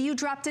 Maybe you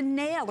dropped a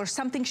nail or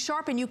something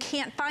sharp and you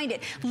can't find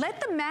it. Let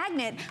the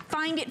magnet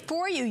find it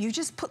for you. You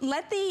just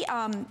let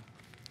the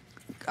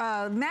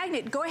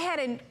magnet go ahead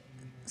and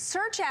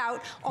search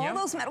out all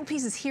those metal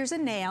pieces. Here's a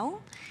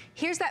nail.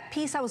 Here's that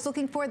piece I was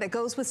looking for that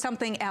goes with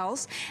something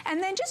else.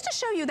 And then just to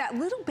show you, that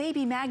little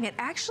baby magnet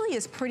actually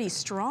is pretty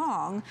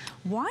strong.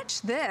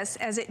 Watch this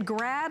as it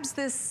grabs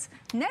this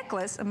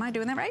necklace. Am I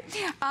doing that right?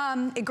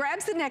 It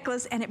grabs the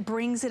necklace and it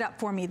brings it up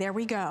for me. There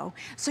we go.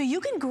 So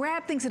you can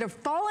grab things that have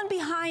fallen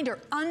behind or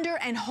under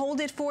and hold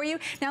it for you.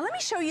 Now let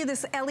me show you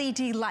this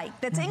LED light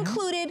that's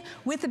included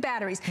with the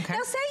batteries.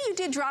 Now say you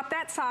did drop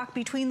that sock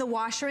between the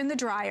washer and the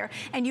dryer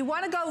and you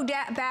want to go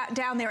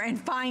down there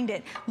and find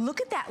it. Look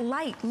at that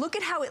light. Look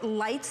at how it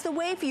lights the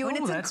way for you, and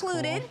it's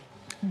included.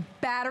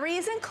 Battery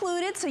is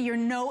included, so you're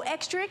no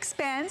extra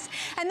expense.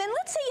 And then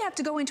let's say you have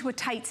to go into a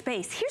tight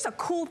space. Here's a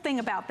cool thing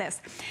about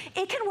this.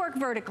 It can work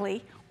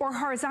vertically or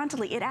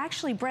horizontally. It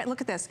actually, Brett,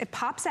 look at this. It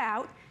pops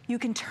out. You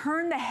can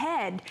turn the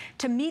head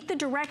to meet the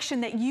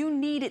direction that you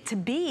need it to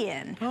be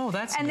in. Oh,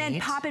 that's And neat.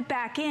 then pop it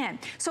back in.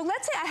 So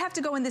let's say I have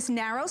to go in this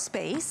narrow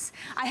space.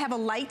 I have a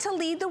light to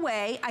lead the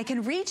way. I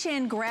can reach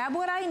in, grab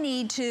what I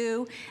need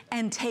to,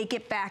 and take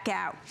it back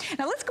out.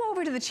 Now let's go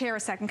over to the chair a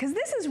second, because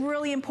this is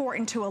really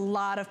important to a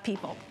lot of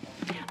people.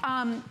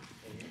 I'm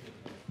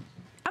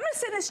gonna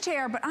sit in this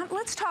chair, but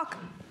let's talk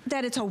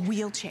that it's a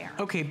wheelchair.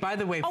 Okay, by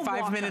the way,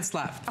 5 minutes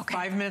left.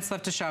 5 minutes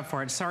left to shop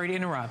for it. Sorry to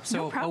interrupt.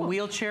 So a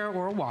wheelchair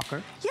or a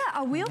walker?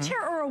 Yeah, a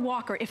wheelchair or a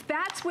walker. If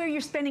that's where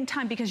you're spending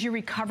time because you're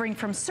recovering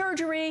from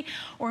surgery,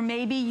 or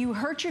maybe you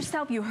hurt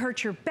yourself, you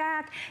hurt your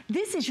back,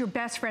 this is your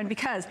best friend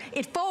because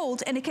it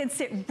folds and it can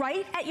sit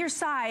right at your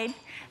side,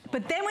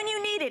 but then when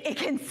you need it, it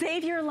can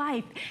save your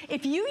life.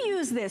 If you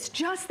use this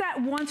just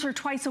that once or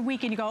twice a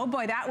week and you go, oh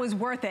boy, that was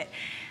worth it,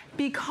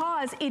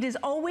 because it is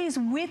always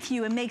with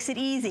you and makes it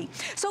easy.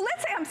 So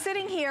let's say I'm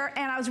sitting here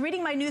and I was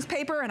reading my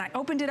newspaper and I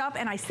opened it up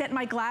and I sent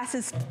my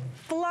glasses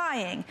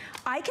flying.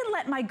 I can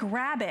let my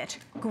grab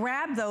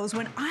those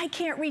when I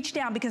can't reach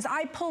down because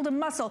I pulled a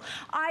muscle,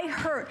 I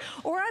hurt,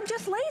 or I'm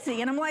just lazy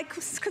and I'm like,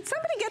 could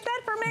somebody get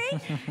that for me?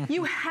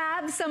 You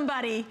have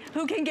somebody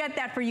who can get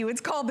that for you.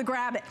 It's called the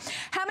Grab It.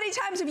 How many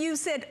times have you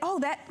said, oh,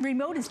 that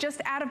remote is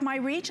just out of my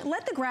reach?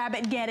 Let the Grab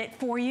It get it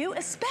for you,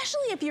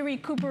 especially if you're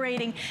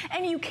recuperating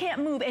and you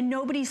can't move and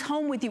nobody's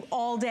home with you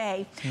all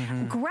day.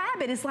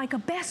 Grab It is like a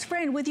best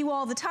friend with you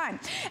all the time.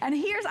 And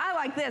I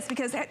like this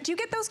because do you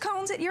get those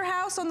cones at your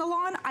house on the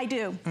lawn? I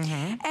do.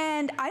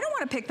 And I don't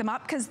want to pick them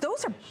up because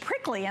those are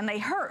prickly and they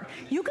hurt.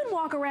 You can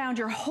walk around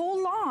your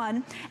whole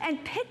lawn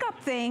and pick up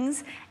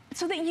things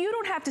so that you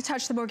don't have to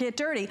touch them or get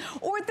dirty.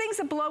 Or things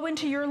that blow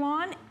into your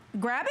lawn,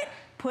 grab it,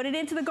 put it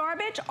into the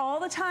garbage all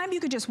the time. You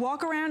could just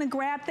walk around and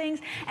grab things,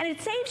 and it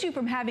saves you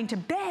from having to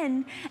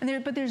bend,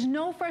 but there's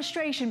no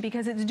frustration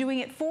because it's doing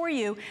it for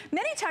you.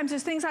 Many times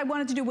there's things I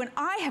wanted to do when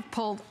I have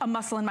pulled a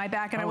muscle in my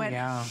back and I went,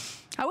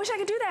 I wish I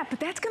could do that, but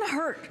that's gonna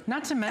hurt.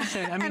 Not to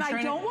mention, I mean, and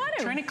I don't want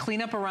to. Trying to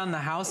clean up around the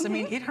house, I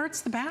mean, it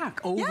hurts the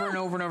back over and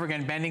over and over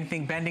again,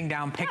 bending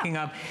down, picking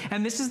up.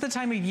 And this is the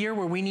time of year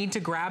where we need to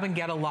grab and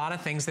get a lot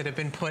of things that have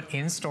been put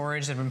in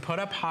storage, that have been put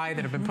up high,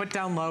 that have been put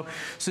down low.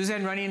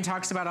 Suzanne Runyon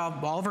talks about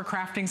all of her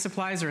crafting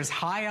supplies are as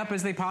high up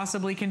as they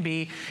possibly can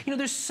be. You know,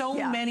 there's so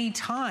many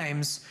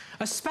times,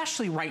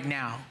 especially right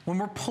now, when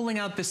we're pulling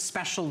out this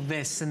special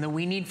this and the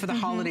we need for the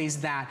holidays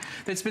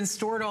that's been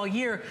stored all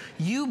year.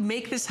 You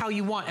make this how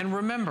you want. And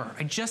remember,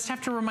 I just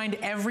have to remind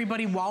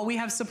everybody, while we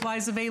have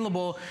supplies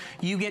available,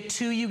 you get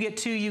two, you get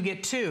two, you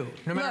get two.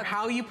 No matter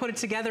how you put it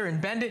together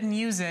and bend it and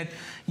use it,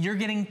 you're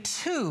getting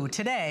two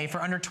today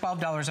for under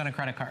 $12 on a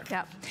credit card.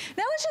 Now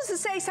let's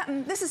just say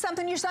something, this is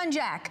something your son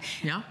Jack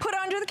put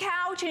under the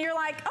couch, and you're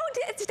like, oh,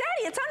 it's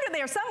Daddy, it's under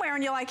there somewhere.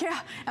 And you're like,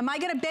 yeah, am I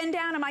gonna bend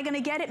down? Am I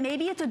gonna get it?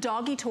 Maybe it's a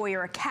doggy toy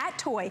or a cat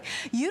toy.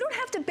 You don't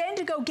have to bend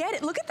to go get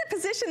it. Look at the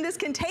position this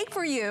can take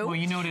for you. Well,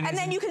 you know what it is. And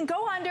then you can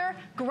go under,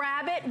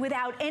 grab it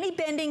without any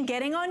bending,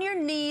 getting on your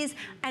knees.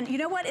 And you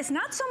know what? It's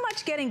not so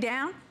much getting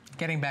down.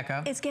 Getting back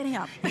up. It's getting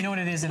up. You know what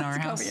it is in our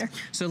house?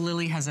 So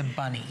Lily has a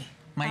bunny.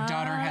 My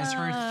daughter has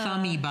her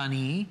Thummy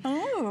Bunny.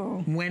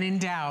 Oh. When in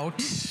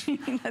doubt.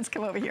 Let's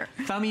come over here.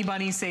 Thummy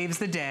Bunny saves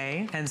the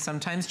day, and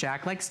sometimes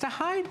Jack likes to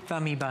hide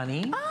Thummy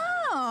Bunny.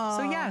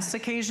 So yes,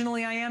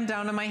 occasionally I am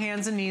down on my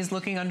hands and knees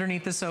looking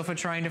underneath the sofa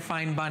trying to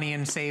find Bunny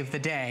and save the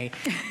day.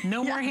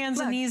 No more hands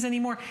and knees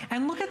anymore.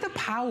 And look at the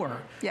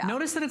power.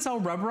 Notice that it's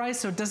all rubberized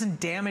so it doesn't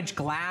damage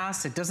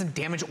glass, it doesn't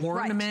damage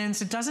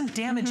ornaments, it doesn't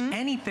damage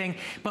anything,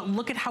 but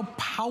look at how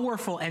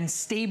powerful and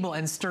stable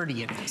and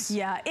sturdy it is.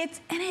 Yeah, it's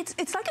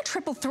like a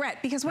triple threat,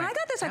 because when I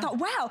got this I thought,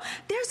 wow,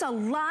 there's a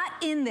lot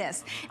in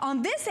this.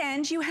 On this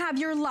end you have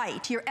your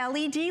light, your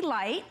LED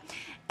light,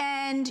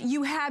 and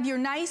you have your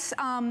nice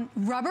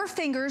rubber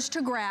fingers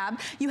to grab.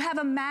 You have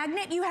a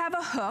magnet, you have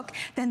a hook.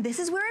 Then this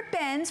is where it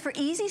bends for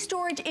easy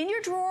storage in your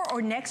drawer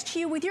or next to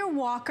you with your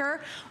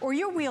walker or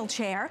your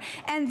wheelchair.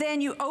 And then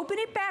you open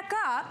it back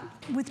up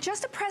with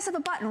just a press of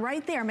a button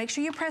right there. Make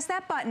sure you press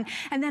that button.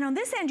 And then on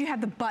this end, you have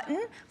the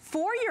button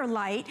for your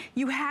light.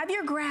 You have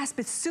your grasp,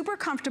 it's super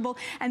comfortable.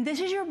 And this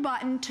is your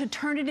button to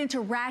turn it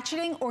into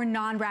ratcheting or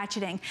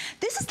non-ratcheting.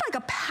 This is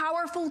like a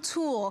powerful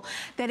tool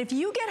that if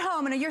you get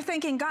home and you're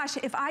thinking, gosh,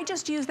 if I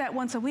just use that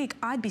once a week,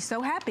 I'd be so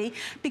happy,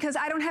 because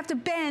I don't have to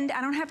bend,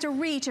 I don't have to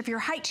reach. If you're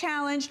height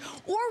challenged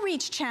or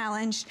reach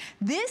challenged,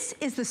 this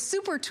is the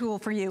super tool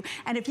for you.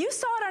 And if you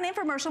saw it on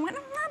infomercial and went,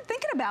 I'm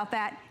thinking about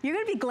that, you're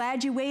gonna be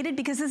glad you waited,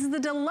 because this is the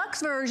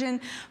deluxe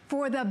version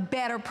for the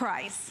better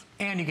price.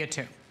 And you get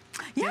two.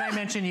 Did I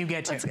mention you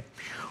get two?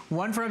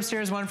 One for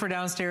upstairs, one for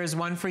downstairs,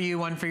 one for you,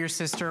 one for your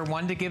sister,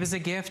 one to give as a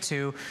gift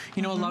to,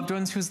 you know, a loved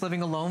one who's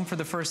living alone for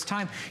the first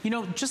time. You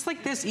know, just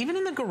like this, even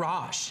in the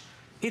garage,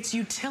 its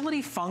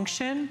utility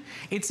function,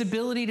 its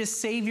ability to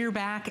save your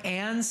back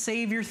and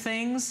save your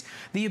things,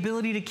 the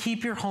ability to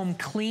keep your home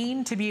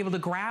clean, to be able to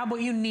grab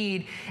what you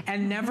need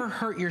and never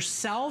hurt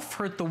yourself,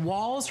 hurt the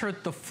walls,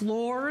 hurt the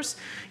floors.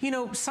 You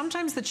know,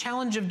 sometimes the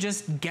challenge of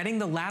just getting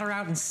the ladder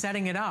out and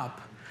setting it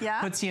up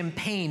puts you in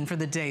pain for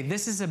the day.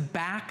 This is a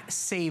back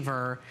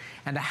saver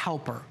and a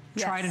helper.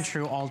 Tried and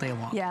true all day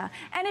long.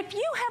 And if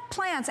you have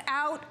plants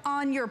out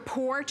on your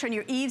porch, on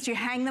your eaves, you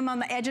hang them on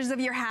the edges of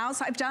your house,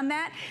 I've done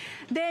that,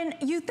 then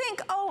you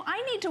think, oh,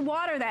 I need to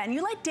water that, and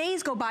you let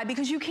days go by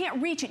because you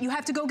can't reach it. You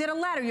have to go get a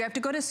ladder, you have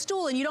to go to a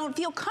stool, and you don't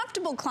feel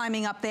comfortable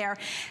climbing up there.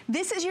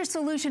 This is your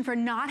solution for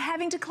not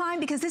having to climb,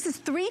 because this is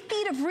 3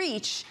 feet of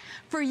reach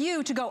for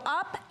you to go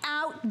up,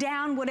 out,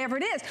 down, whatever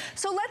it is.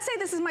 So let's say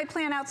this is my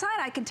plant outside.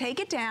 I can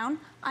take it down,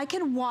 I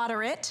can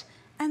water it,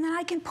 and then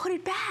I can put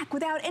it back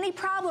without any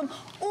problem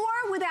or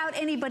without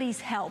anybody's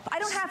help. I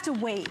don't have to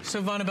wait.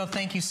 So Vonabelle,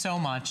 thank you so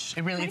much.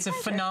 It really, it's a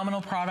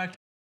phenomenal product.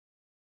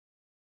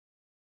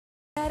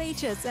 At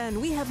HSN,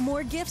 we have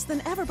more gifts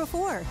than ever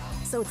before.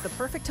 So it's the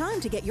perfect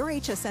time to get your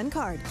HSN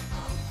card.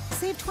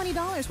 Save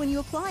 $20 when you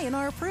apply and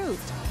are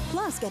approved.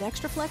 Plus, get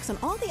extra flex on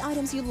all the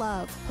items you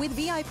love with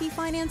VIP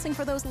financing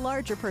for those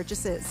larger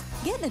purchases.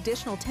 Get an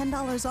additional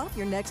 $10 off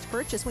your next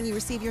purchase when you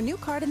receive your new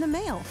card in the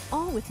mail,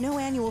 all with no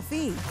annual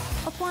fee.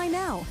 Apply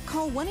now.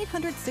 Call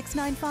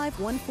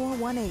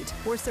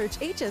 1-800-695-1418 or search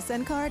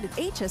HSN card at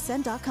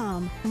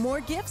hsn.com.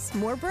 More gifts,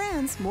 more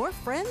brands, more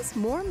friends,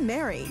 more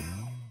merry.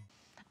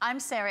 I'm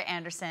Sarah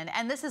Anderson,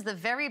 and this is the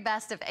very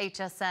best of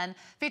HSN,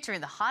 featuring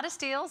the hottest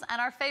deals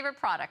and our favorite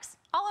products,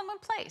 all in one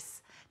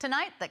place.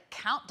 Tonight, the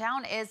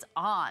countdown is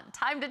on.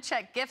 Time to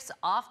check gifts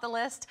off the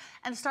list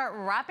and start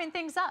wrapping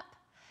things up.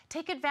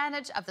 Take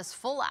advantage of this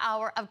full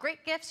hour of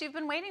great gifts you've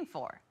been waiting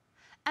for.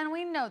 And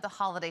we know the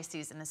holiday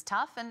season is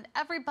tough and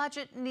every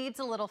budget needs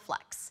a little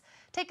flex.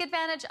 Take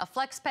advantage of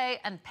FlexPay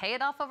and pay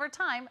it off over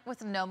time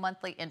with no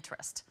monthly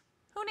interest.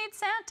 Who needs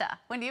Santa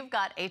when you've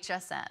got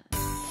HSN?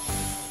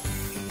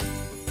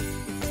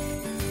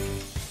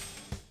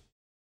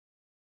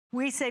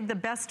 We save the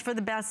best for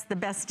the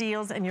best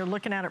deals, and you're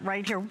looking at it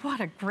right here.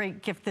 What a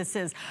great gift this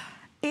is.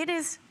 It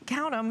is,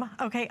 count them,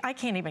 okay, I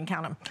can't even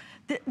count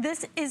them.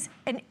 This is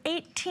an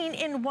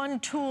 18-in-1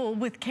 tool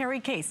with carry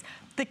case.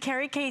 The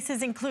carry case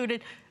is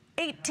included.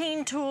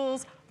 18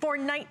 tools for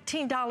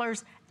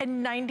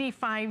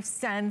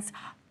 $19.95.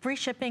 Free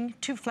shipping,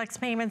 2 flex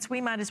payments. We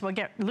might as well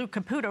get Lou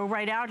Caputo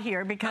right out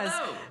here because,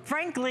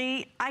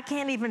 frankly, I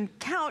can't even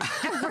count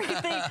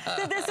everything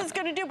that this is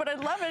going to do. But I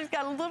love it. It's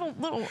got a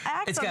little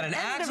axe. It's got an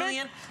axe on the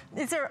end.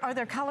 Are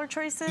there color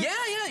choices? Yeah,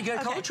 you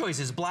got color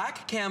choices.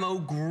 Black, camo,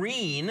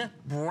 green,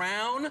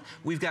 brown.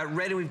 We've got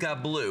red and we've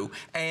got blue.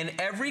 And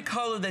every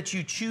color that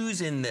you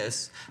choose in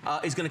this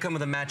is going to come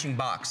with a matching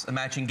box, a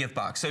matching gift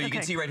box. So you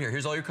can see right here.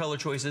 Here's all your color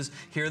choices.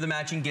 Here are the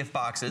matching gift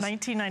boxes.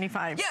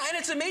 $19.95. Yeah, and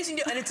it's amazing.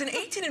 And it's an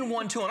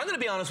 18-in-1 tool. And I'm going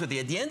to be honest with you.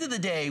 At the end of the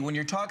day, when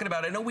you're talking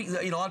about, I know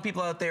a lot of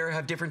people out there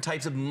have different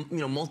types of,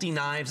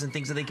 multi-knives and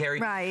things that they carry.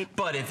 Right.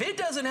 But if it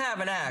doesn't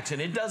have an axe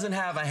and it doesn't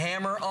have a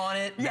hammer on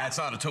it, that's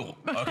not a tool.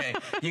 Okay.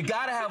 You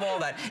got to have all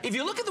that. If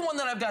you look at the one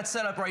that I've got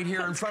set up right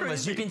here in front of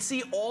us, you can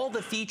see all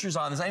the features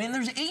on this. I mean,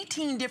 there's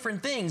 18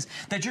 different things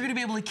that you're going to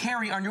be able to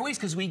carry on your waist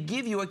because we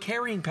give you a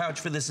carrying pouch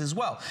for this as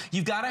well.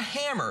 You've got a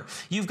hammer.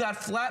 You've got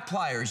flat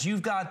pliers.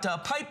 You've got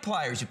pipe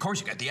pliers. Of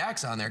course, you got the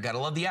axe on there. Got to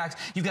love the axe.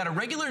 You've got a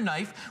regular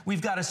knife.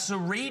 We've got a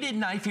serrated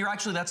knife here.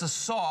 Actually, that's a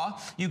saw.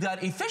 You've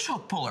got a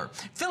fishhook puller,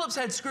 Phillips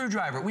head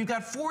screwdriver. We've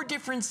got 4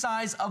 different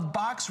size of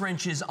box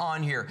wrenches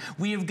on here.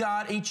 We have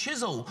got a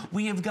chisel.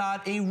 We have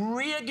got a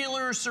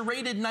regular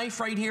serrated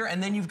knife right here,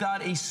 and then you've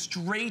got a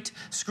straight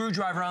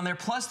screwdriver on there.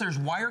 Plus, there's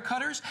wire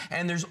cutters,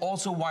 and there's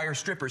also wire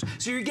strippers.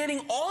 So you're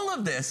getting all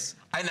of this,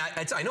 and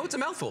I know it's a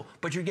mouthful,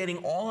 but you're getting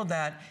all of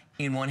that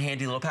in one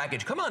handy little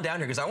package. Come on down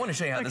here because I want to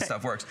show you how this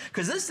stuff works.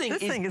 Because this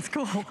thing is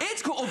cool.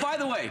 It's cool. Oh, by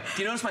the way,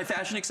 do you notice my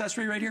fashion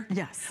accessory right here?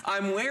 Yes.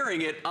 I'm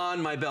wearing it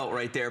on my belt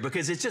right there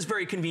because it's just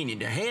very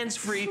convenient.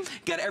 Hands-free,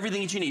 got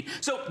everything that you need.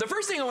 So the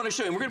first thing I want to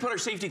show you, we're going to put our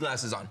safety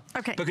glasses on.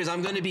 Okay. Because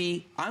I'm going to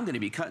be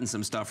cutting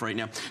some stuff right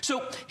now.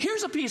 So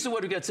here's a piece of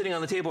what we got sitting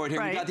on the table right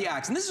here. We got the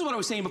axe. And this is what I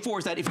was saying before,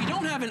 is that if you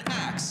don't have an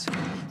axe,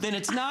 then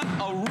it's not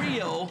a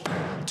real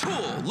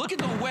tool. Look at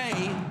the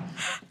way,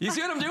 you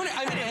see what I'm doing?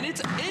 I mean, and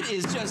it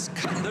is just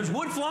cutting. There's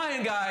wood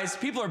flying, guys.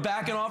 People are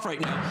backing off right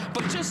now.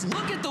 But just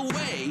look at the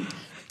way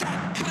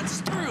that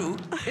cuts through.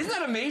 Isn't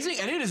that amazing?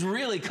 And it is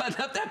really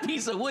cutting up that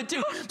piece of wood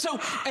too. So,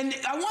 and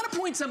I want to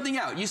point something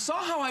out. You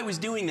saw how I was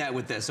doing that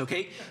with this,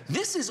 okay?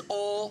 This is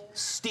all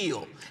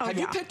steel. Have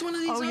you picked one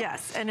of these up?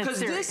 Yes, and it's serious.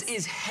 Because this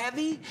is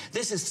heavy,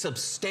 this is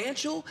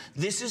substantial,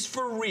 this is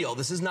for real.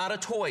 This is not a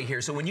toy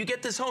here. So when you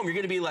get this home, you're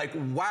gonna be like,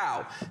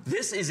 wow,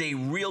 this is a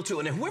real tool.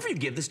 And whoever you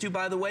give this to,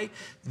 by the way,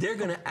 they're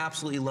gonna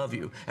absolutely love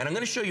you. And I'm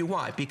gonna show you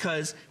why.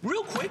 Because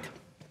real quick,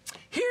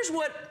 here's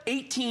what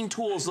 18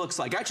 tools looks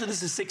like. Actually,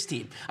 this is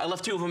 16. I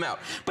left 2 of them out.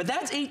 But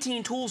that's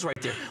 18 tools right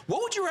there.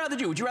 What would you rather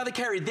do? Would you rather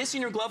carry this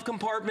in your glove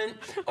compartment,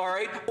 all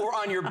right, or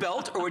on your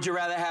belt, or would you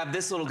rather have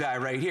this little guy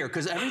right here?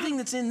 Because everything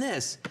that's in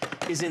this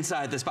is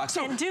inside this box.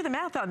 So, and do the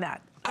math on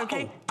that,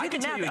 okay? I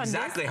can tell you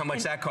exactly how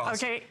much that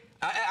costs. Okay.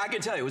 I can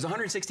tell you, it was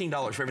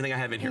 $116 for everything I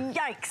have in here.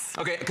 Yikes.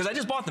 Okay, because I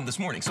just bought them this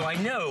morning, so I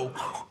know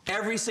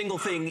every single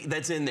thing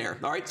that's in there,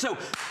 all right? So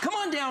come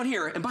on down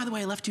here, and by the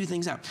way, I left 2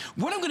 things out.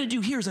 What I'm gonna do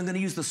here is I'm gonna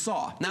use the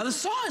saw. Now the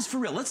saw is for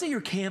real. Let's say you're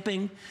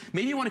camping,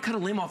 maybe you wanna cut a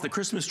limb off the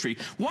Christmas tree.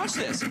 Watch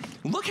this.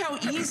 Look how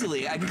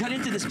easily I can cut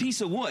into this piece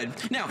of wood.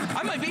 Now,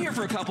 I might be here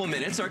for a couple of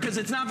minutes, because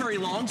it's not very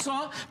long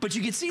saw, but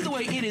you can see the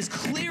way it is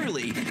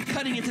clearly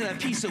cutting into that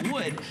piece of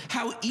wood,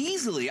 how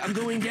easily I'm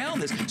going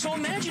down this. So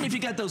imagine if you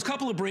got those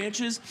couple of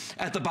branches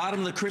at the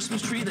bottom of the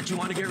Christmas tree that you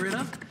want to get rid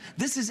of.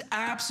 This is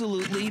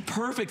absolutely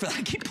perfect for that.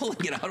 I keep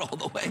pulling it out all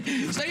the way.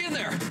 Stay in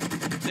there.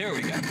 There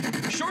we go.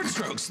 Short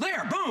strokes.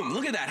 There. Boom.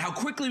 Look at that. How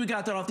quickly we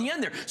got that off the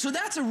end there. So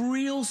that's a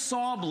real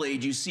saw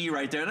blade you see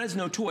right there. That is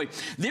no toy.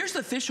 There's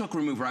the fish hook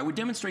remover. I would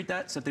demonstrate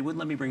that, except they wouldn't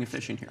let me bring a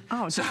fish in here.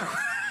 Oh, so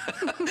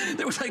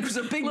there was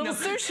a big little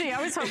sushi.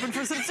 I was hoping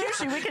for some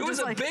sushi. We could it was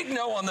a big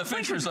no on the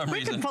fish for some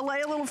reason. We could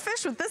fillet a little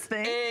fish with this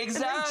thing. Exactly. And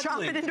then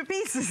chop it into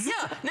pieces.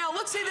 Yeah. Now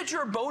let's say that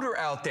you're a boater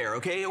out there,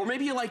 okay, or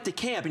maybe you like to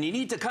camp and you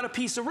need to cut a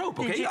piece of rope,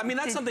 okay? I mean,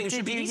 that's something that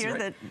should be easy, Did you hear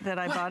right? that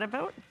I bought a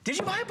boat? Did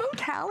you buy a boat?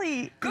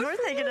 Callie,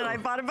 Northagen and I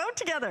bought a boat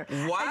together. Wow.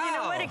 And you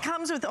know what? It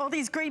comes with all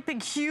these great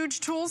big huge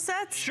tool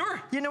sets.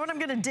 Sure. You know what I'm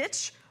going to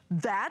ditch?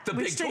 That, the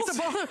which big takes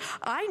tools.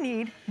 I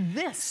need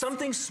this.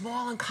 Something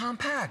small and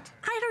compact.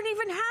 I don't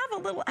even have a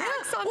little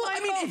axe on my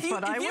boat, if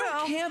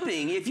you're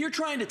camping, if you're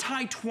trying to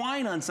tie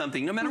twine on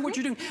something, no matter what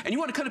you're doing, and you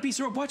want to cut a piece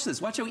of rope, watch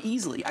this. Watch how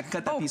easily I can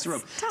cut that piece of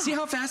rope. Stop. See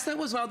how fast that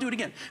was? Well, I'll do it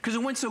again, because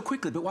it went so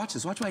quickly, but watch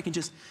this. Watch how I can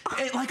just,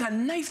 like a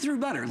knife through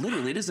butter.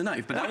 Literally, it is a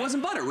knife, but that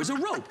wasn't butter. It was a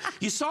rope.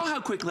 You saw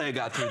how quickly I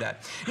got through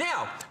that.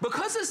 Now,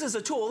 because this is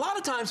a tool, a lot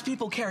of times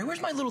people carry,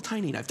 where's my little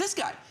tiny knife? This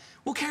guy.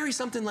 We'll carry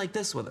something like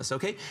this with us,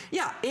 okay?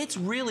 Yeah, it's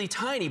really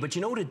tiny, but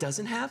you know what it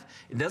doesn't have?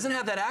 It doesn't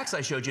have that axe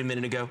I showed you a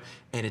minute ago,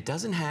 and it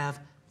doesn't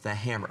have the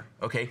hammer,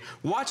 okay?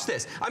 Watch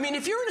this. I mean,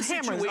 if you're in a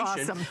situation,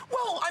 awesome.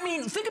 well, I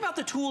mean, think about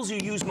the tools you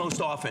use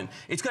most often.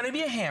 It's gonna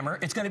be a hammer,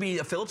 it's gonna be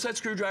a Phillips head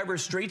screwdriver, a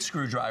straight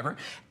screwdriver,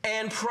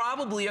 and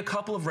probably a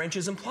couple of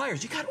wrenches and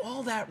pliers. You got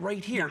all that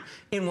right here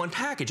in one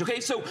package, okay?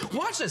 So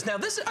watch this. Now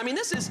this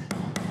is,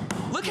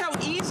 look how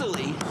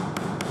easily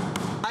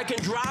I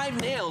can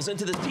drive nails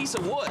into this piece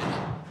of wood.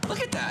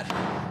 Look at that.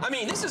 I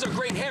mean, this is a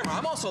great hammer.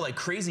 I'm also like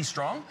crazy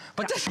strong,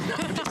 but this, no,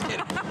 I'm just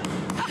kidding.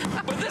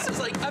 But this is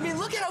like, I mean,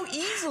 look at how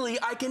easily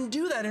I can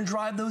do that and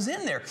drive those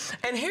in there.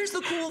 And here's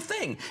the cool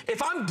thing.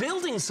 If I'm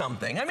building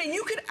something, I mean,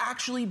 you could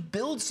actually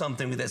build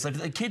something with this,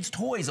 like kids'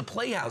 toys, a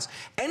playhouse,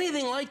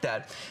 anything like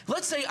that.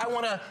 Let's say I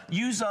want to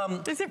use...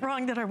 Is it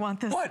wrong that I want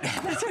this? What?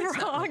 Is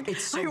it wrong?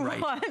 It's so right.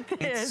 I want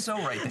this. It's so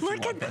right that you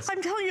want this.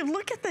 I'm telling you,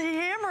 look at the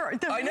hammer.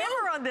 The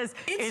hammer on this.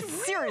 It's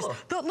serious.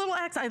 The little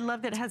axe, I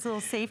love that it has a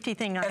little safety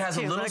thing on it, it has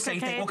too. a little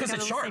safety, well, because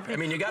it's sharp. I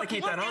mean, you got to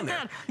keep that on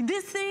there.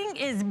 This thing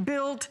is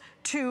built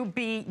to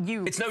be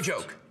used. It's no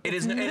joke. It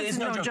is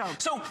no joke.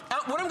 So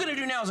what I'm going to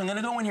do now is I'm going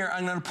to go in here.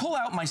 I'm going to pull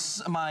out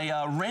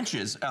my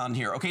wrenches on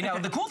here. Okay. Now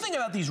the cool thing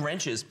about these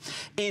wrenches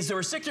is there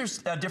are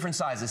 6 different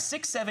sizes: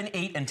 6, 7,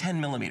 8, and 10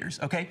 millimeters.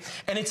 Okay.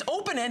 And it's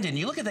open ended.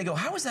 You look at it, they go,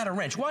 how is that a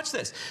wrench? Watch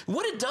this.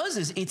 What it does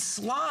is it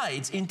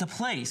slides into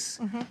place.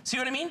 See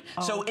what I mean?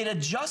 Oh. So it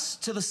adjusts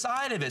to the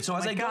side of it. So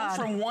as I go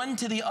from one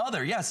to the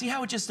other, yeah. See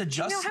how it just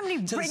adjusts? Do you know how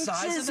many to the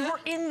size of it? were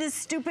in this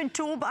stupid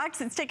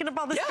toolbox? It's taking up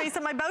all the space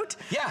on my boat.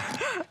 Yeah.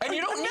 And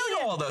you don't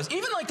need all those.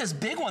 Even like this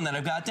big one that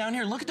I've got down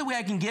here, look at the way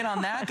I can get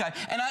on that guy.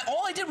 And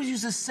all I did was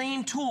use the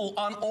same tool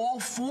on all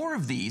 4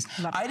 of these.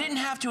 I didn't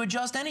have to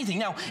adjust anything.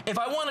 Now, if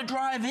I want to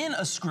drive in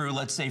a screw,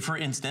 let's say, for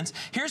instance,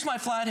 here's my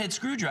flathead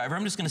screwdriver.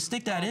 I'm just going to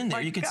stick that in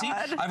there. You can see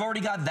I've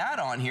already got that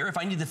on here. If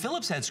I need the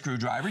Phillips head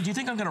screwdriver, do you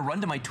think I'm going to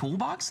run to my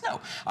toolbox?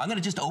 No. I'm going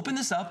to just open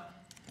this up.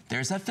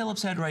 There's that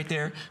Phillips head right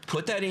there.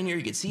 Put that in here.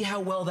 You can see how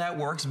well that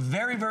works.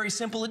 Very, very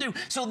simple to do.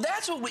 So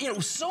that's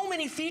what, so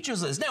many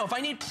features is. Now, if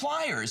I need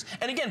pliers,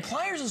 and again,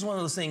 pliers is one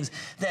of those things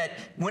that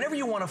whenever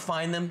you want to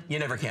find them, you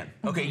never can.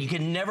 Okay, you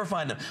can never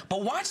find them.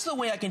 But watch the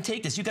way I can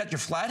take this. You got your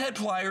flathead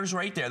pliers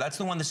right there. That's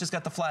the one that's just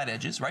got the flat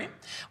edges, right?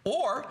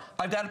 Or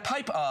I've got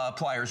pipe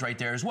pliers right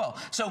there as well.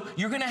 So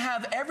you're going to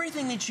have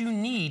everything that you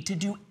need to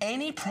do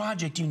any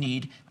project you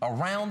need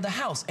around the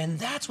house. And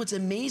that's what's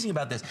amazing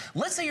about this.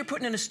 Let's say you're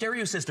putting in a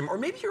stereo system, or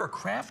maybe you're a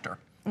crafter,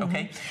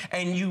 okay?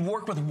 And you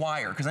work with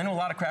wire, because I know a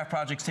lot of craft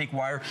projects take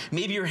wire.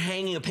 Maybe you're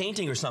hanging a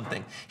painting or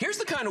something. Here's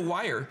the kind of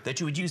wire that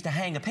you would use to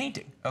hang a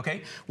painting,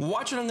 okay?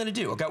 Watch what I'm gonna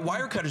do. I've got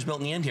wire cutters built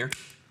in the end here.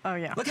 Oh,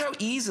 yeah. Look how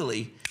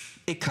easily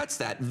it cuts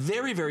that.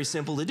 Very, very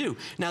simple to do.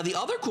 Now, the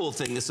other cool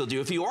thing this will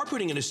do, if you are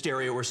putting in a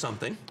stereo or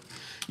something,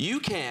 you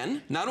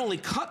can not only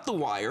cut the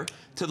wire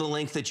to the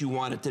length that you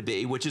want it to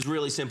be, which is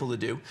really simple to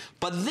do,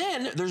 but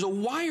then there's a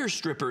wire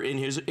stripper in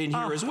here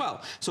as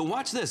well. So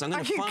watch this. I'm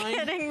going to find... Are you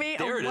kidding me?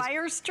 There a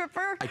wire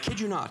stripper? I kid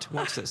you not.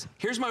 Watch this.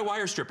 Here's my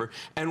wire stripper.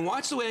 And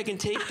watch the way I can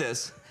take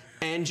this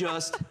and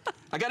just...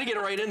 I got to get it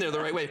right in there the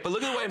right way. But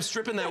look at the way I'm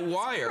stripping that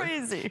wire.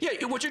 Crazy.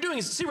 Yeah, what you're doing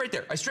is, see right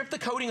there, I stripped the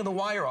coating of the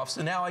wire off,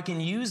 so now I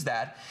can use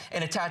that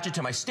and attach it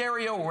to my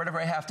stereo or whatever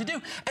I have to do.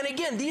 And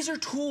again, these are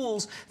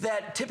tools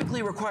that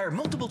typically require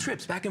multiple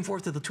trips back and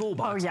forth to the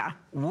toolbox. Oh, yeah.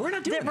 We're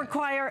not doing that.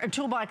 Require a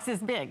toolbox this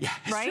big,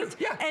 right? True.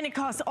 Yeah. And it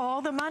costs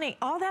all the money,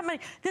 all that money.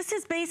 This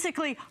is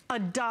basically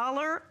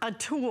 $1 a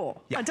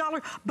tool,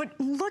 $1. But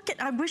look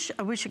at, I wish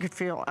you could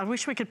feel, I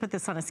wish we could put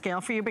this on a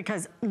scale for you,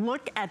 because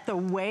look at the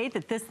way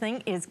that this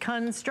thing is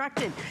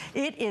constructed.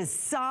 It is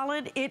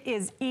solid. It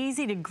is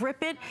easy to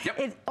grip it.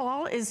 It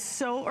all is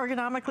so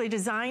ergonomically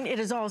designed. It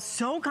is all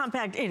so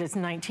compact. It is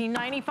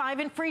 $19.95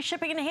 in free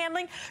shipping and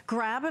handling.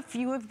 Grab a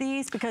few of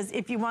these, because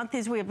if you want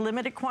these, we have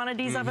limited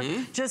quantities of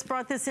them. Just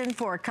brought this in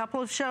for a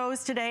couple of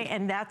shows today,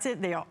 and that's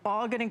it. They are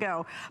all going to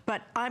go.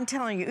 But I'm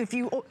telling you, if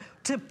you,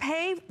 to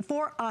pay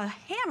for a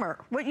hammer,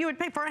 what you would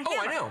pay for a hammer.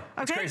 Oh, I know.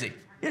 It's crazy.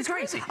 It's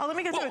crazy. Oh, let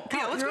me go through it.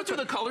 Yeah, let's go through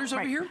the colors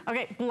over here.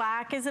 Okay,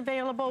 black is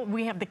available.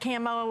 We have the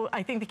camo.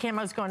 I think the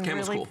camo is going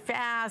really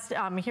fast.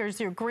 Here's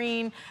your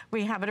green.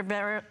 We have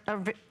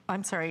it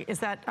I'm sorry, is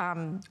that?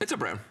 It's a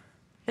brown.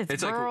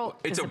 It's a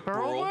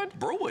burlwood?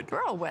 Burlwood.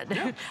 Burlwood.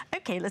 Yeah.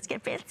 Okay, let's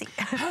get fancy.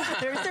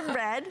 There's the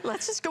red.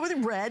 Let's just go with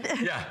red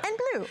and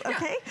blue,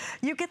 okay?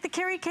 You get the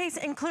carry case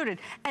included.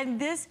 And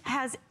this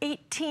has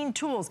 18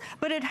 tools.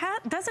 But it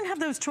doesn't have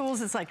those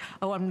tools. It's like,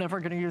 oh, I'm never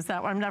going to use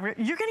that one.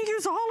 You're going to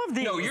use all of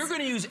these. No, you're going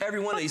to use every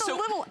one of these. The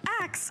little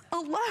axe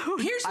alone.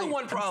 Here's the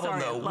one problem,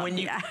 though.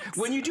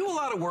 When you do a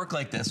lot of work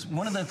like this,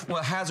 one of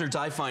the hazards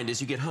I find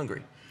is you get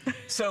hungry.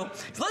 So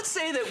let's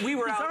say that we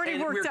were out and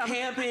we were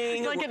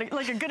camping.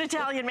 Like a good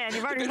Italian man,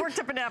 you've already worked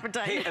up an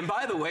appetite. Hey, and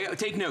by the way,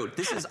 take note,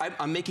 this is,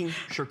 I'm making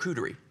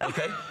charcuterie,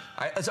 okay?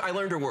 I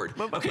learned a word.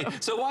 Okay,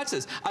 so watch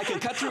this. I can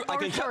cut through,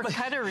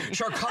 charcuterie.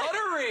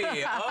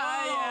 Charcuterie!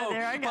 Oh! Yeah,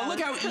 there I go. But look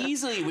how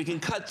easily we can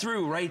cut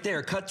through right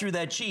there, cut through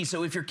that cheese.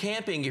 So if you're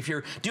camping, if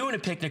you're doing a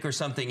picnic or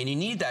something and you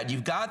need that,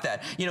 you've got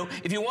that. You know,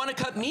 if you want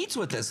to cut meats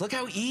with this, look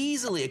how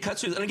easily it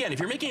cuts through. And again, if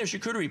you're making a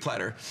charcuterie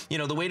platter, you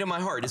know, the weight of my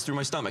heart is through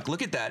my stomach.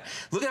 Look at that.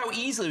 Look at how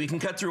easily we can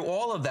cut through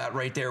all of that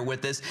right there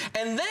with this.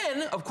 And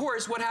then, of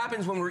course, what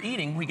happens when we're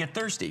eating? We get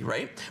thirsty,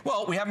 right?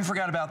 Well, we haven't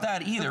forgot about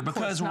that either,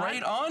 because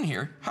right on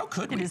here, how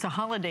could we? It is a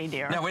holiday,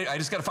 dear. Now, wait, I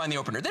just got to find the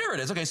opener. There it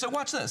is. Okay, so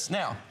watch this.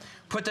 Now,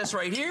 put this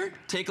right here.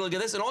 Take a look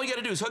at this. And all you got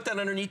to do is hook that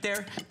underneath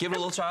there. Give it a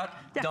little shot.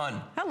 Yeah.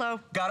 Done. Hello.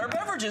 Got our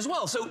beverage as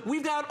well. So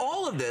we've got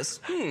all of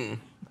this.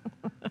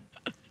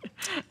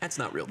 That's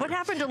not real. What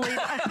happened to ladies?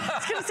 I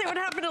was going to say, what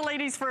happened to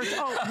ladies first?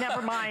 Oh,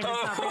 never mind.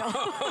 It's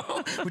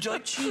not real. Would you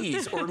like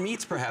cheese or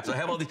meats, perhaps? I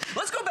have all these.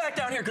 Let's go back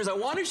down here because I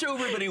want to show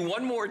everybody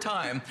one more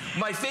time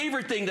my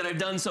favorite thing that I've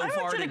done so far today.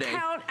 I want you to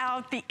count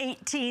out the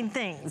 18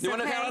 things. You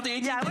want to count out the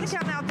 18 Yeah, I want to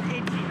count out the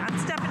 18. I'm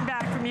stepping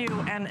back from you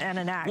and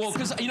an axe. Well,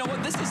 because you know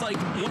what? This is like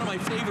one of my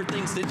favorite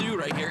things to do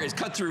right here is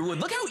cut through wood.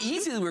 Look how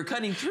easily we're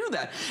cutting through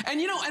that. And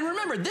you know, and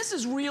remember, this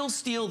is real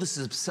steel. This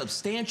is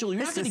substantial.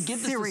 You're not going to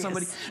give this to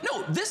somebody.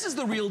 No, this is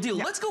the real deal.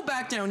 Yep. Let's go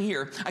back down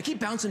here. I keep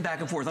bouncing back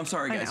and forth. I'm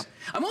sorry, guys.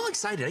 I'm all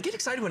excited. I get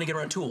excited when I get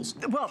around tools.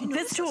 Well,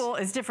 this tool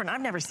is different.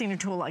 I've never seen a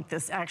tool like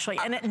this, actually.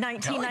 And at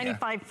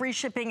 $19.95, free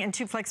shipping and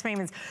 2 flex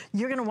payments,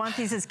 you're going to want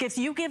these as gifts.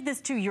 You give this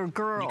to your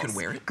girls. You can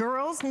wear it.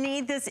 Girls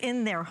need this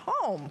in their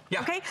home,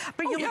 okay?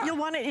 But you'll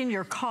want it in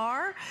your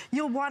car.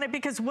 You'll want it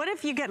because what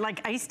if you get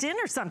like iced in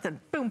or something?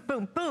 Boom,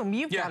 boom, boom.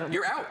 You've got it.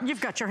 You're out.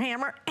 You've got your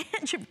hammer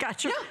and you've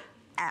got your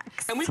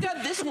axe. And we've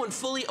got this one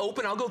fully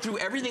open. I'll go through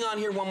everything on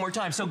here one more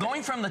time. So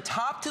going from the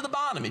top to the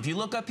bottom, if you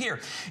look up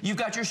here, you've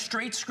got your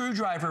straight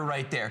screwdriver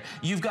right there.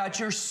 You've got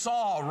your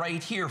saw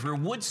right here for your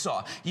wood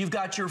saw. You've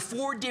got your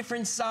 4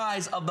 different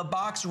size of the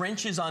box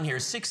wrenches on here,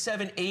 6,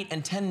 7, 8,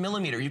 and 10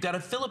 millimeter. You've got a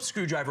Phillips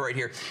screwdriver right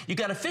here. You've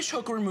got a fish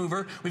hook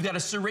remover. We've got a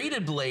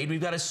serrated blade.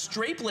 We've got a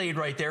straight blade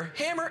right there,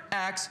 hammer,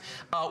 axe,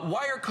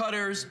 wire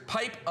cutters,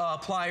 pipe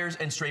pliers,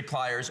 and straight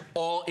pliers,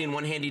 all in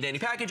one handy dandy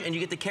package. And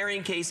you get the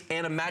carrying case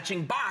and a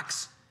matching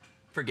box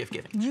for gift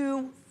giving.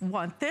 You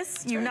want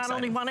this. You not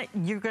only want it,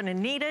 you're going to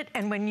need it,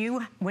 and when you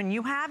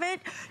have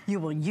it,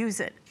 you will use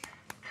it.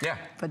 Yeah.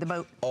 For the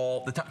boat.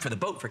 All the time. For the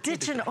boat, for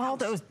kids. Ditching all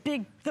those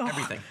big... Oh,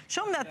 everything.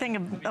 Show them that thing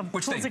of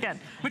Which tools thing? again.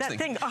 Which that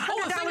thing.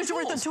 $100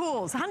 worth of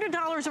tools.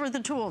 $100 worth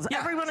of tools. Yeah.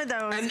 Every one of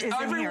those and is in here.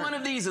 every one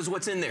of these is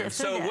what's in there.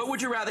 So what would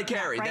you rather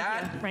carry?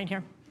 Yeah, right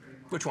here.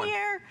 Which one?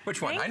 Here.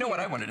 Which one? I know what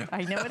I want to do.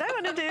 I know what I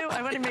want to do.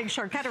 I want to make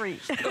charcuterie.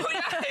 Oh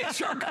yeah,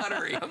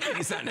 charcuterie. I'm going to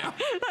use that now.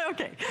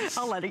 Okay.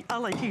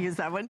 I'll let you use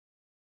that one.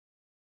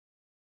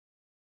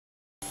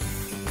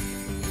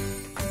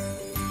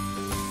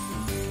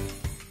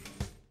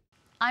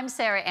 I'm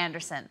Sarah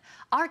Anderson.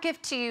 Our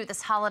gift to you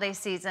this holiday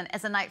season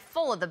is a night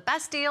full of the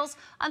best deals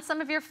on some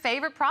of your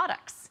favorite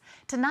products.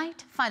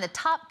 Tonight, find the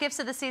top gifts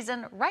of the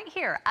season right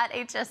here at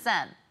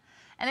HSN.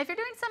 And if you're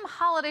doing some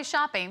holiday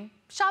shopping,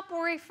 shop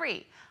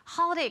worry-free.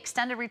 Holiday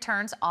extended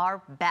returns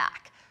are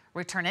back.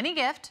 Return any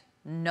gift,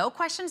 no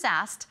questions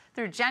asked,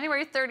 through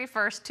January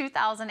 31st,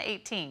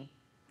 2018.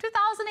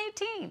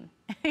 2018.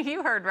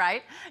 You heard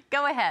right.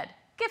 Go ahead.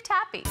 Gift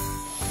happy.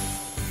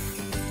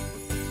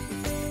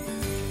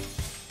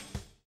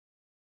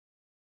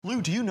 Lou,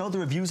 do you know the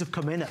reviews have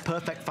come in at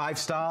perfect 5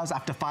 stars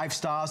after 5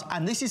 stars?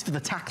 And this is for the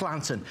tack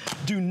lantern.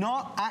 Do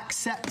not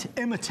accept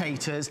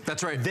imitators.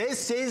 That's right.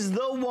 This is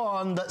the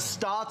one that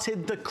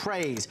started the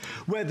craze.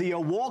 Whether you're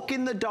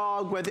walking the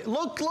dog, whether...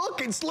 Look,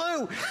 it's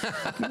Lou!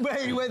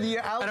 whether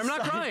you're outside... And I'm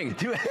not crying.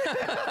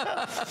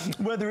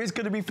 Whether it's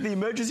going to be for the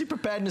emergency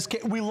preparedness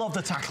kit, we love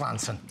the tack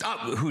lantern.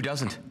 Who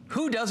doesn't?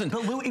 Who doesn't?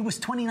 But Lou, it was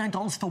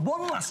 $29 for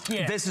one last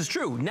year. This is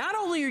true. Not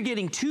only are you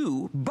getting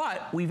 2,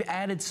 but we've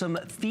added some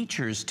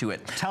features to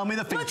it. Tell me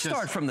the features. Let's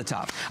start from the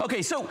top.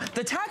 Okay, so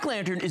the tack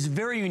lantern is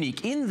very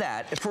unique in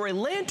that for a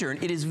lantern,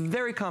 it is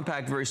very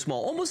compact, very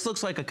small. Almost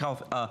looks like a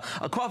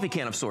coffee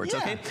can of sorts,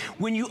 okay?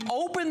 When you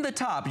open the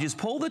top, you just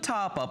pull the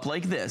top up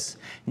like this.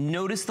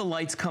 Notice the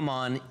lights come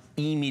on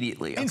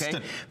immediately, okay?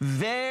 Instant.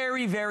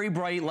 Very, very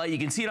bright light. You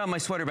can see it on my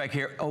sweater back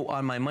here. Oh,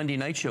 on my Monday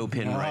Night Show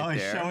pin right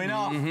there. Showing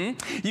off.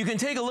 You can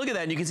take a look at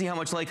that and you can see how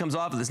much light comes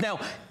off of this. Now,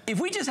 if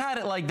we just had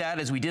it like that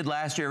as we did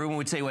last year, everyone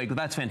would say, wait,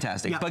 that's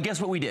fantastic. But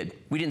guess what we did?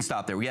 We didn't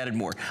stop there. We added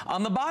more.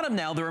 On the bottom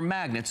now, there are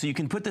magnets, so you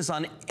can put this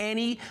on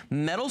any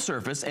metal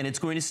surface and it's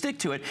going to stick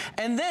to it.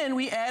 And then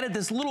we added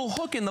this little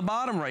hook in the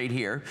bottom right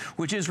here,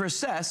 which is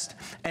recessed,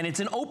 and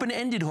it's an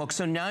open-ended hook,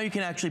 so now you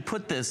can actually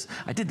put this,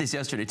 I did this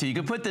yesterday too, you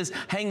can put this,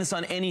 hang this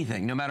on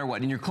anything, no matter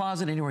what, in your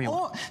closet, anywhere you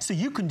want. So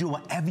you can do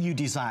whatever you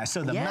desire.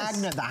 So the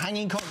magnet, the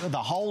hanging, the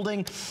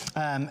holding,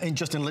 and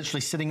just in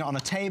literally sitting it on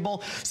a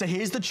table. So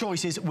here's the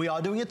choices. We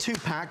are doing a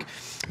 2-pack.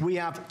 We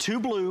have 2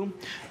 blue,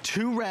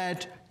 2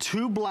 red,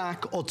 2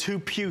 black, or 2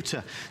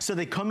 pewter. So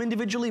they come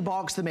individually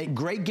boxed. They make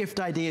great gift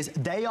ideas.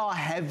 They are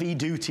heavy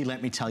duty,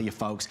 let me tell you,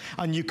 folks.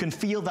 And you can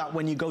feel that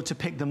when you go to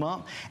pick them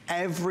up.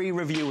 Every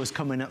review has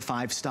come in at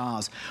 5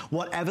 stars.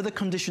 Whatever the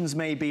conditions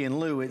may be, and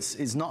Lou,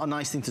 it's not a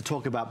nice thing to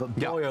talk about, but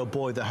boy, oh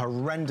boy, the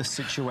horrendous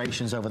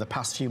situations over the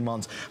past few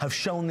months have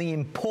shown the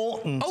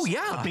importance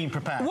of being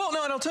prepared. Well,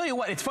 no, and I'll tell you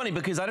what, it's funny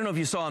because I don't know if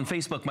you saw on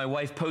Facebook, my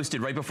wife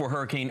posted right before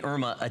Hurricane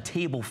Irma a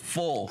table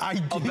full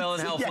of Bell &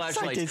 Howell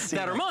flashlights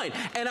that are mine.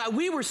 And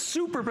we were were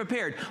super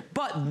prepared.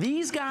 But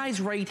these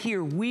guys right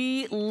here,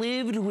 we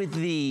lived with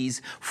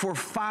these for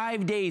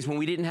 5 days when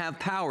we didn't have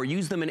power.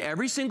 Used them in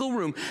every single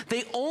room.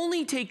 They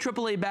only take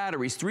AAA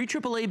batteries, 3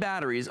 AAA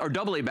batteries, or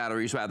AA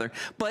batteries rather,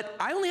 but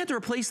I only had to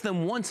replace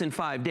them once in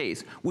 5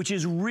 days, which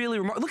is really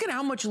remarkable. Look at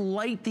how much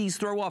light these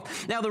throw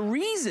off. Now, the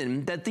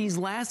reason that these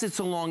lasted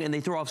so long and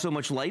they throw off so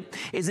much light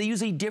is they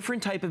use a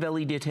different type of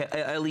LED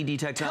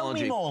technology. Tell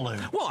me more, Lou.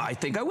 Well, I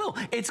think I will.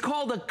 It's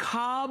called a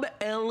Cobb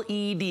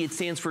LED. It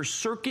stands for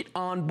Circuit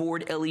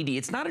Onboard LED.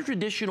 It's not a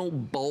traditional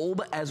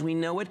bulb as we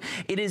know it.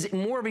 It is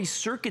more of a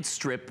circuit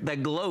strip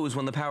that glows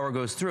when the power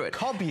goes through it.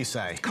 Cobb, you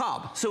say?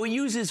 Cobb. So it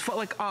uses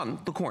like on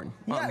the corn.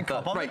 Yeah,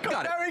 Cobb. Right,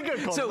 got it. Very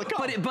good. So,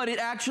 but it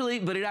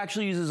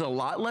actually uses a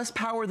lot less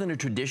power than a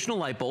traditional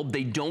light bulb.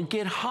 They don't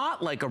get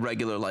hot like a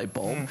regular light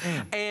bulb,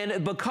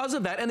 and because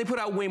of that, and they put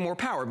out way more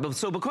power.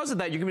 So because of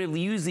that, you're going to be able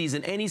to use these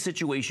in any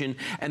situation,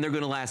 and they're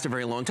going to last a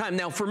very long time.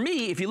 Now, for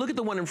me, if you look at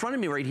the one in front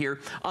of me right here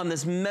on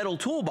this metal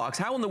toolbox,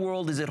 how in the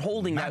world is it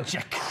holding that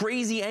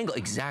crazy angle?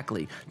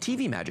 Exactly.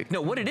 TV magic.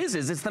 No, what it is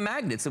it's the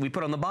magnets that we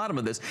put on the bottom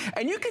of this.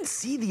 And you can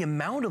see the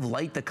amount of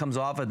light that comes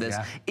off of this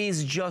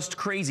is just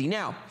crazy.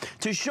 Now,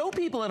 to show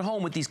people at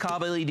home what these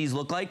Cobb LEDs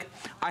look like,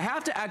 I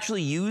have to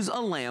actually use a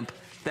lamp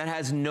that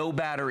has no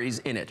batteries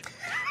in it.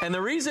 And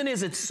the reason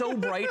is it's so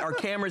bright our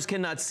cameras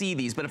cannot see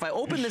these. But if I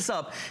open this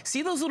up,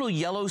 see those little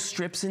yellow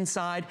strips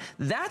inside?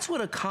 That's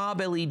what a Cobb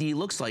LED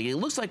looks like. It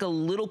looks like a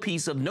little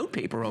piece of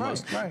notepaper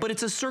almost. Right. But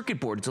it's a circuit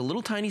board. It's a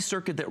little tiny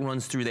circuit that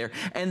runs through there.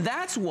 And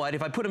that's what,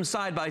 if I put them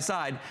side by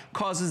side,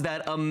 causes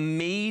that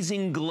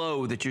amazing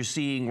glow that you're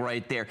seeing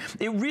right there.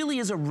 It really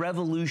is a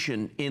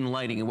revolution in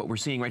lighting in what we're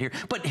seeing right here.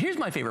 But here's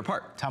my favorite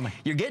part. Tell me.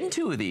 You're getting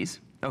 2 of these.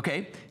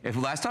 Okay, if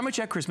last time I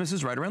checked, Christmas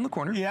is right around the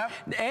corner. Yep.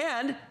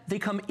 And they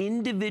come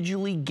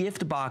individually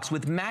gift box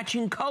with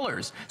matching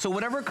colors. So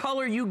whatever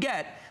color you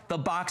get, the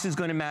box is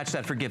going to match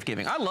that for gift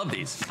giving. I love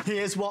these.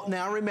 Here's what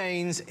now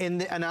remains in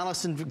the, and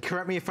Alison,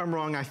 correct me if I'm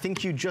wrong, I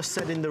think you just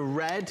said in the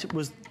red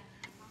was,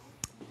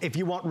 if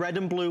you want red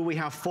and blue, we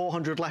have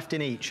 400 left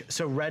in each.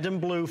 So red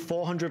and blue,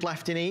 400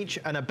 left in each,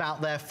 and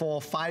about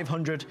therefore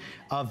 500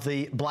 of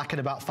the black and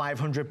about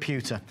 500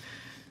 pewter.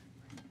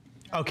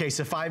 Okay,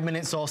 so 5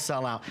 minutes or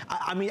sell out.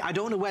 I mean, I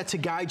don't know where to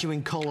guide you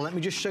in color. Let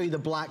me just show you the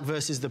black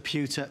versus the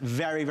pewter.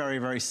 Very, very,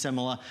 very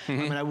similar. I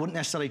mean, I wouldn't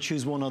necessarily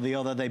choose one or the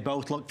other. They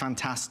both look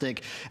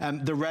fantastic.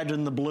 The red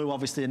and the blue,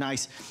 obviously a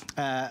nice,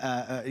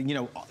 you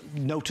know,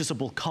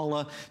 noticeable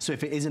color. So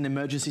if it is an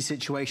emergency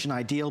situation,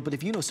 ideal. But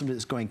if you know somebody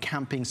that's going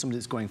camping, somebody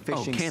that's going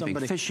fishing. Oh, camping,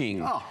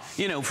 fishing. Oh.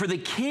 You know, for the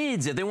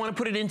kids, if they want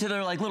to put it into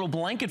their like little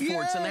blanket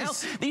forts in the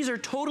house, these are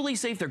totally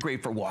safe. They're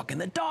great for walking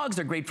the dogs.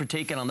 They're great for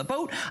taking on the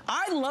boat.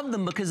 I love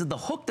them because of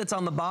the hook that's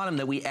on the bottom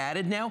that we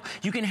added now.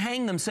 You can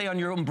hang them, say, on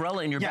your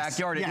umbrella in your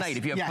backyard at night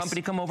if you have company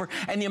come over.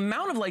 And the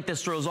amount of light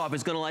this throws off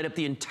is going to light up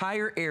the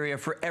entire area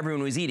for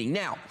everyone who's eating.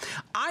 Now,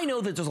 I know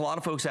that there's a lot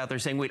of folks out there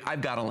saying, wait,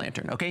 I've got a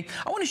lantern, okay?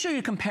 I want to show you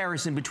a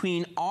comparison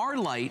between our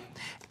light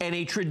and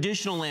a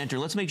traditional lantern.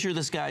 Let's make sure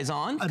this guy's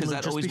on, because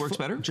that always works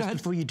better. Just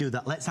before you do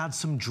that, let's add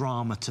some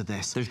drama to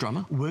this. There's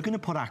drama? We're going to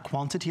put our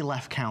quantity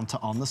left counter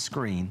on the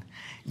screen.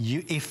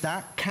 If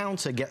that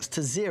counter gets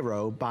to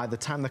 0 by the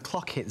time the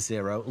clock hits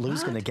 0,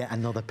 Lou's going to get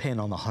another pin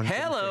on the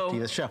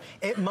 150th show.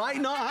 It might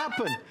not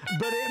happen,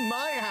 but it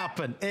might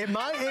happen. It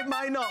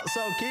might not.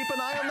 So keep an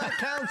eye on that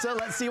counter.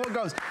 Let's see what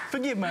goes.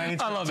 Forgive me.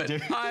 I love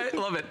it. I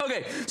love it.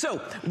 Okay,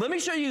 so let me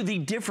show you the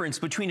difference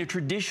between a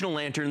traditional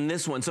lantern and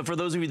this one. So for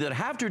those of you that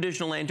have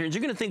traditional lanterns,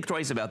 you're going to think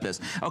twice about this.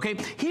 Okay,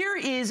 here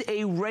is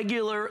a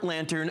regular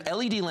lantern,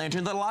 LED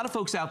lantern that a lot of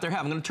folks out there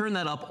have. I'm going to turn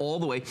that up all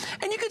the way,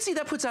 and you can see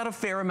that puts out a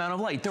fair amount of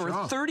light. There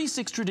are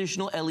 36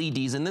 traditional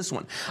LEDs in this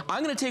one.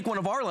 I'm going to take one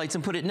of our lights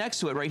and put it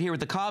next to it right here with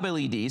the Cobb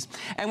LEDs.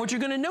 And what you're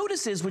going to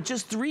notice is with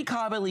just 3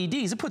 Cobb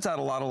LEDs, it puts out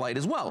a lot of light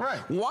as well.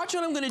 Right. Watch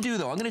what I'm going to do,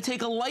 though. I'm going to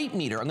take a light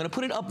meter. I'm going to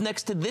put it up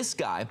next to this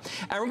guy.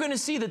 And we're going to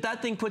see that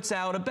that thing puts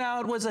out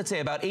about, what does that say,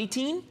 about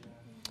 18?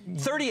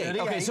 38.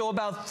 Okay, so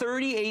about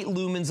 38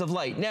 lumens of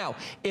light. Now,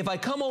 if I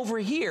come over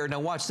here, now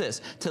watch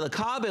this, to the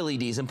Cobb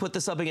LEDs and put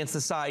this up against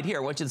the side here,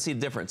 I want you to see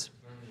the difference.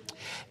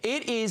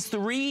 It is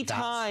 3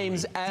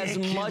 times as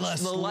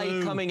much the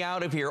light coming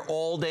out of here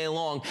all day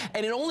long.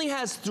 And it only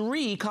has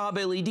 3 Cobb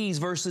LEDs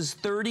versus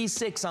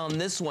 36 on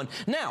this one.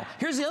 Now,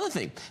 here's the other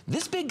thing.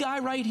 This big guy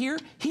right here,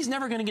 he's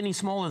never going to get any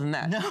smaller than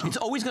that. No. It's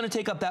always going to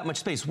take up that much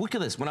space. Look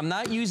at this. When I'm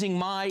not using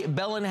my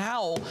Bell &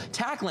 Howell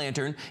tack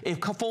lantern,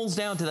 it folds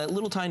down to that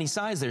little tiny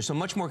size there, so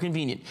much more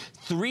convenient.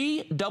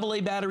 3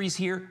 AA batteries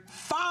here,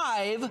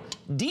 5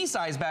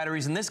 D-size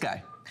batteries in this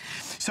guy.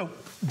 So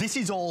this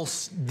is all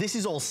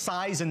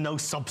size and no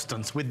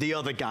substance with the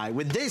other guy.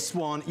 With this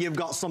one, you've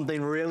got something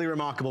really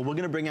remarkable. We're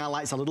going to bring our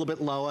lights a little bit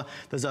lower.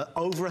 There's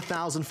over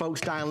 1,000 folks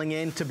dialing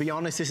in. To be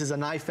honest, this is a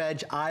knife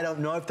edge. I don't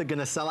know if they're going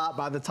to sell out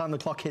by the time the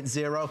clock hits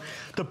 0.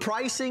 The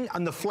pricing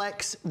and the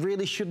flex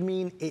really should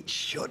mean it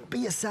should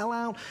be a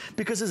sellout,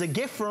 because as a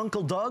gift for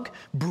Uncle Doug,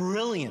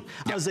 brilliant.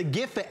 Yep. As a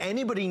gift for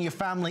anybody in your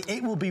family,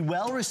 it will be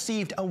well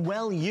received and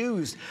well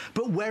used.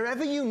 But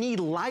wherever you need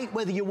light,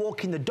 whether you're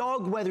walking the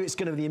dog, whether it's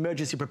going to be the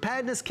emergency emergency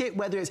preparedness kit,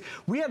 whether it's,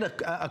 we had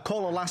a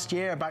caller last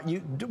year about you,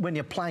 when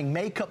you're applying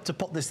makeup to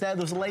put this there,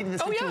 there was a lady that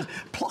said she was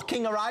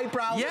plucking her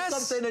eyebrows or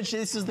something, and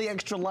this is the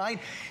extra light.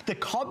 The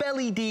Cobb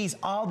LEDs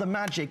are the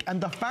magic,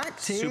 and the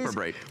fact is, super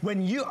bright.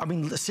 When you, I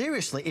mean,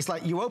 seriously, it's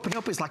like you open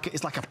up, it's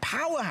like a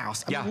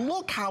powerhouse. I mean,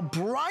 look how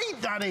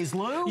bright that is,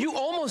 Lou. You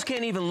almost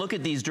can't even look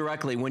at these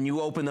directly when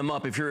you open them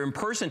up if you're in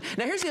person.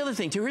 Now, here's the other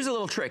thing, too. Here's a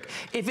little trick.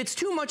 If it's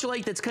too much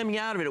light that's coming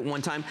out of it at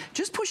one time,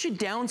 just push it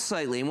down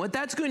slightly, and what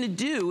that's going to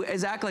do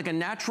is act like a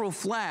natural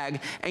flag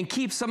and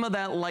keep some of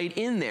that light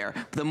in there.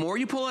 The more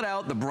you pull it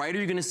out, the brighter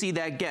you're going to see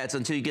that gets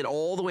until you get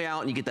all the way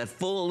out and you get that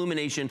full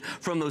illumination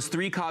from those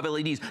 3 Cobb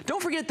LEDs.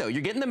 Don't forget, though,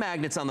 you're getting the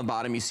magnets on the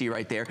bottom you see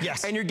right there.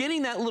 Yes. And you're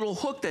getting that little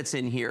hook that's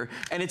in here,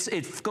 and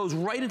it goes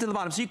right into the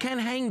bottom. So you can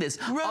hang this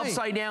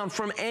upside down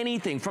from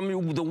anything,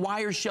 from the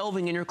wire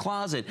shelving in your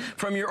closet,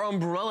 from your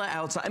umbrella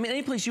outside. I mean,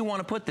 any place you want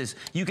to put this,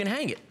 you can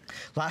hang it.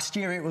 Last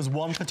year it was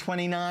 1 for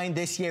 $29.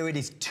 This year it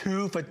is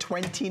 2 for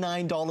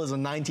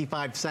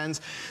 $29.95.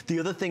 The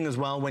other thing as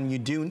well, when you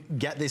do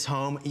get this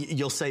home,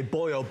 you'll say,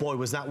 boy, oh boy,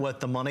 was that worth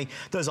the money?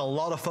 There's a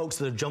lot of folks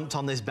that have jumped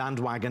on this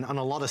bandwagon and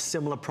a lot of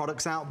similar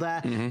products out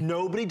there.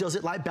 Nobody does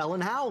it like Bell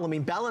 & Howell. I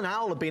mean, Bell &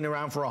 Howell have been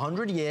around for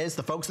 100 years.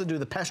 The folks that do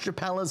the pest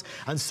repellers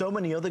and so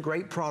many other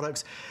great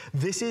products.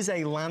 This is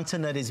a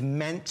lantern that is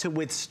meant to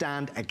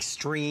withstand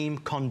extreme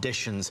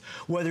conditions.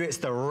 Whether it's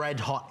the red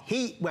hot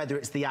heat, whether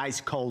it's the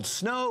ice cold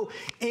snow,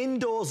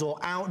 indoors or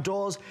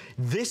outdoors,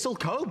 this'll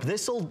cope.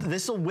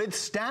 This'll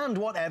withstand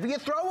whatever you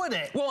throw at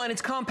it. Well, and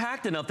it's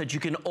compact enough that you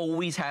can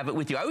always have it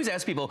with you. I always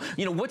ask people,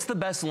 you know, what's the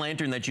best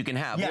lantern that you can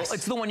have? Yes. Well,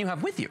 it's the one you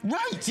have with you.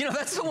 Right. You know,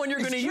 that's the one you're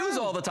going to use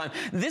all the time.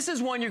 This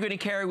is one you're going to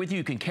carry with you.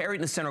 You can carry it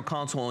in the center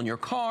console in your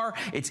car.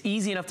 It's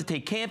easy enough to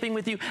take camping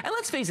with you. And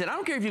let's face it, I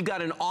don't care if you've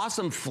got an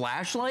awesome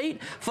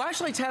flashlight.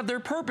 Flashlights have their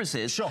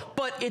purposes. Sure.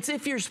 But it's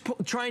if you're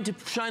trying to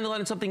shine the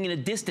light on something in a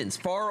distance,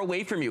 far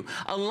away from you.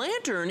 A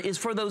lantern is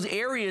for those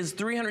areas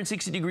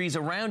 360 degrees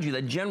around you,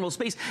 that general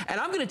space. And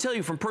I'm going to tell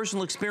you from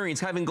personal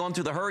experience, having gone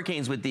through the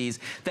hurricanes with these,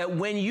 that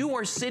when you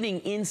are sitting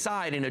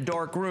inside in a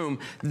dark room,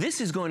 this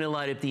is going to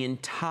light up the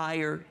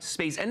entire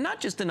space. And not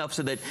just enough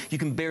so that you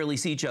can barely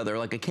see each other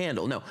like a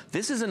candle. No,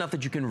 this is enough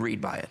that you can read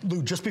by it.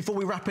 Lou, just before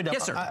we wrap it up,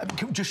 yes, sir.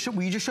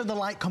 Will you just show the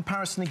light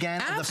comparison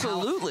again?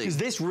 Absolutely. Because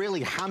this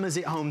really hammers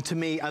it home to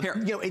me.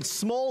 You know, it's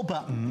small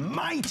but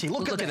mighty.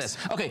 Look at this.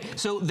 Okay,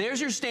 so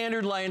there's your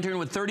standard lantern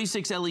with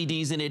 36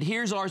 LEDs in it.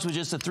 Here's ours with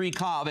just the 3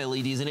 Cobb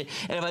LEDs in it.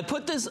 And if I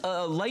put this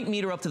light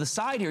meter up to the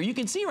side here, you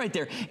can see right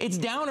there, it's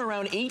down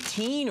around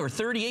 18 or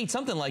 38,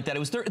 something like that. It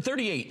was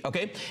 38,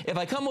 okay? If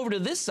I come over to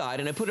this side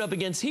and I put it up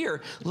against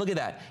here, look at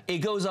that. It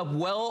goes up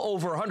well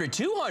over 100,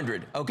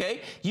 200,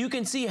 okay? You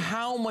can see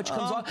how much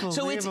comes off.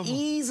 So it's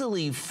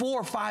easily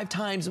 4 or 5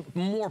 times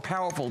more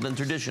powerful than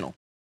traditional.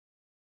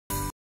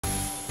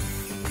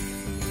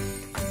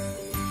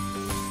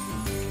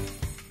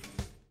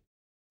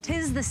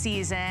 'Tis the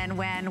season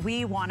when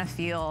we want to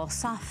feel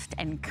soft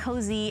and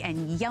cozy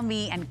and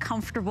yummy and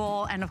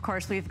comfortable. And of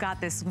course, we've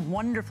got this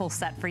wonderful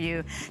set for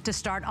you to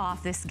start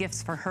off this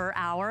Gifts for Her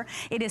hour.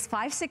 It is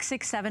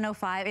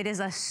 566705. It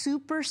is a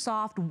super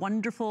soft,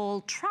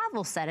 wonderful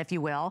travel set, if you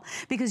will,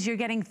 because you're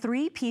getting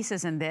 3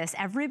 pieces in this.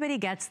 Everybody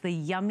gets the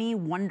yummy,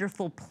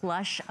 wonderful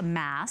plush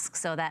mask.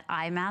 So that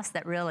eye mask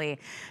that really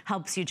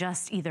helps you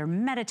just either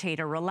meditate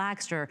or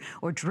relax or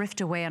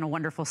drift away on a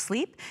wonderful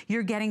sleep.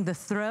 You're getting the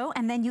throw,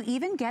 and then you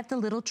even get the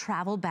little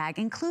travel bag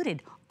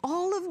included.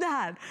 All of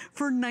that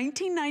for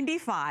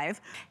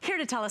 $19.95. Here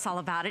to tell us all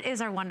about it is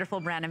our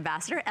wonderful brand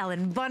ambassador,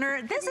 Ellen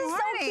Bunner. This is so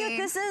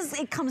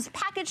cute. It comes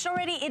packaged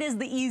already. It is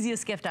the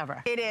easiest gift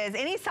ever. It is.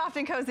 Any soft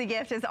and cozy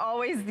gift is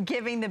always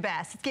giving the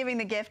best. It's giving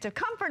the gift of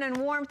comfort and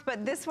warmth,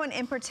 but this one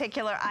in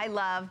particular I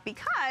love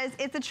because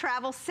it's a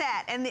travel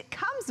set and it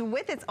comes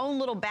with its own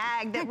little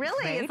bag that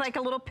really is like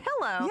a little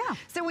pillow. Yeah.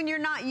 So when you're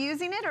not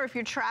using it or if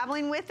you're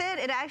traveling with it,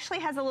 it actually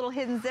has a little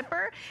hidden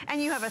zipper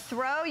and you have a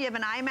throw, you have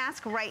an eye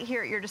mask right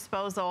here at your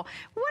disposal.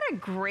 What a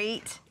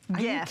great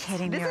gift. Are you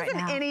kidding me right now? This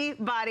is an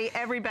anybody,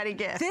 everybody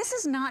gift. This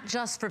is not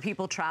just for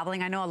people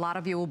traveling. I know a lot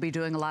of you will be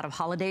doing a lot of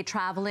holiday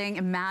traveling.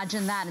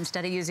 Imagine that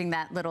instead of using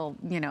that little,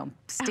 you know,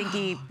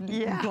 stinky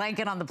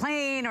blanket on the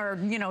plane or,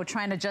 you know,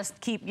 trying to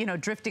just keep, you know,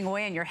 drifting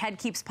away and your head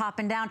keeps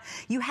popping down.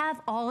 You have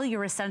all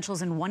your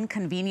essentials in one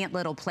convenient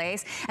little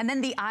place. And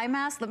then the eye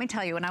mask, let me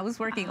tell you, when I was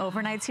working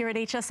overnights here at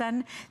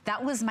HSN,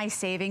 that was my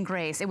saving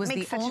grace. It was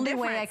the only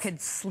way I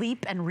could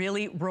sleep and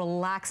really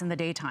relax in the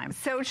daytime.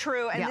 So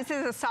true. And this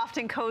is a soft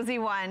and cozy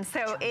one.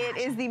 So it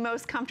is the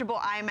most comfortable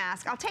eye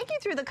mask. I'll take you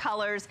through the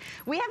colors.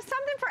 We have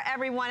something for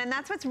everyone, and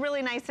that's what's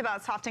really nice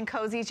about soft and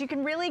cozy is you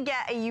can really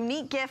get a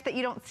unique gift that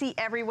you don't see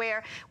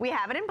everywhere. We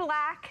have it in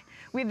black.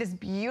 We have this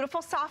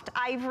beautiful soft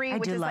ivory,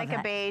 which is like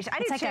a beige. I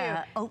do too. It's like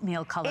an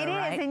oatmeal color,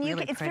 right? It is, and you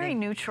can, it's very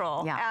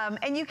neutral. Yeah.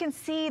 And you can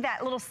see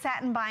that little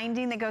satin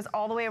binding that goes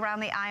all the way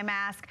around the eye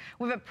mask.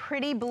 We have a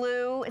pretty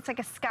blue, it's like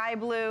a sky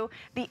blue,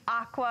 the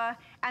aqua,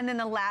 and then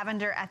the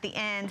lavender at the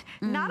end.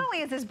 Not only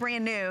is this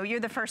brand new, you're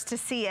the first to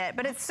see it,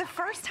 but it's the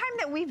first time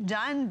that we've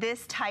done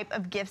this type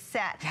of gift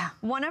set. Yeah.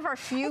 One of our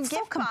few It's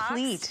gift so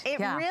complete. box. It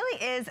Yeah.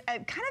 really is kind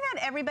of that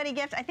everybody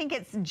gift. I think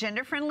it's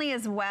gender friendly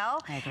as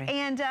well. I agree.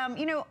 And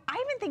you know, I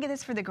even think of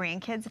this for the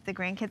grandkids, if the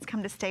grandkids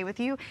come to stay with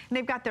you, and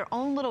they've got their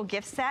own little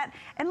gift set.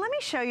 And let me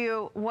show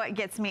you what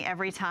gets me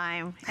every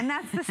time, and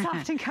that's the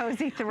Soft and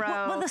Cozy throw.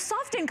 Well, the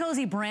Soft and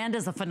Cozy brand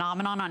is a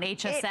phenomenon on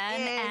HSN,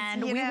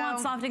 and we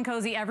want Soft and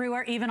Cozy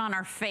everywhere, even on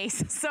our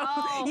face. So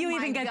you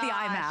even get the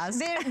eye mask.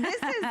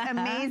 This is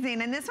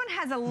amazing, and this one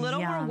has a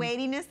little more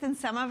weightiness than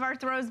some of our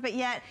throws, but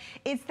yet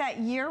it's that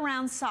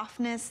year-round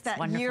softness,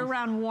 that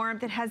year-round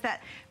warmth. It has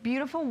that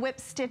beautiful whip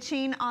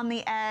stitching on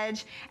the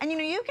edge, and you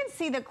know, you can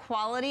see the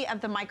quality of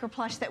the micro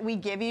plush that we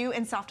give you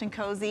in Soft and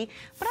Cozy,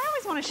 but I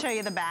always want to show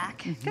you the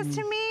back, because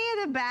to me,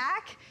 the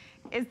back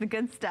is the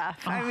good stuff.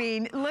 I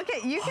mean, look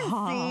at, you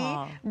can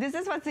see, this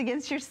is what's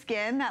against your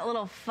skin, that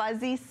little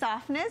fuzzy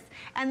softness.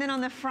 And then on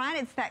the front,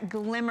 it's that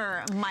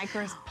glimmer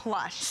micro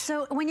plush.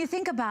 So when you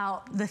think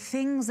about the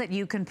things that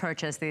you can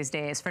purchase these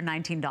days for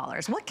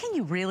 $19, what can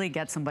you really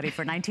get somebody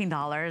for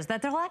 $19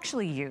 that they'll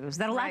actually use,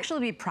 that'll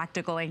actually be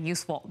practical and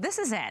useful? This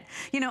is it.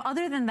 You know,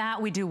 other than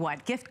that, we do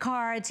what? Gift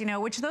cards, you know,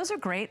 which those are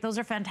great, those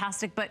are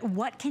fantastic, but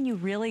what can you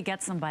really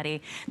get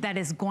somebody that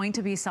is going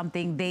to be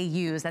something they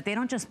use, that they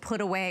don't just put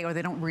away or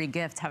they don't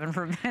re-gift, heaven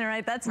forbid,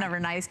 right? That's never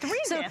nice.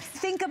 So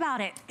think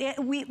about it.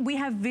 We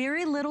have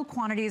very little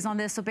quantities on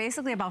this, so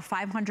basically about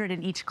 500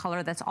 in each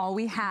color. That's all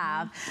we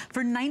have.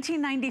 For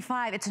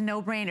 $19.95, it's a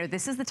no-brainer.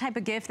 This is the type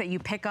of gift that you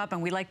pick up,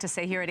 and we like to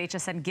say here at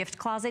HSN, gift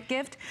closet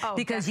gift,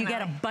 because you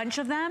get a bunch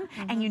of them,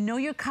 and you know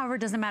you're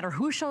covered. Doesn't matter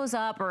who shows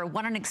up or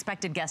what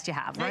unexpected guest you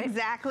have, right?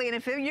 Exactly, and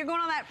if you're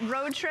going on that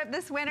road trip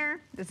this winter,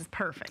 this is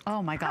perfect.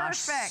 Oh my gosh,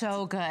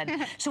 so good.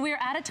 So we are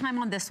out of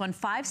time on this one.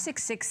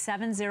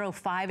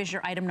 566705 is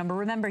your item number.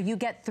 Remember, you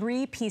get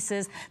 3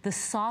 pieces, the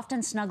soft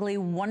and snuggly,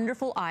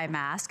 wonderful eye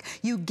mask.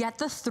 You get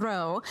the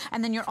throw,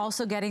 and then you're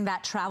also getting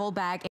that travel bag.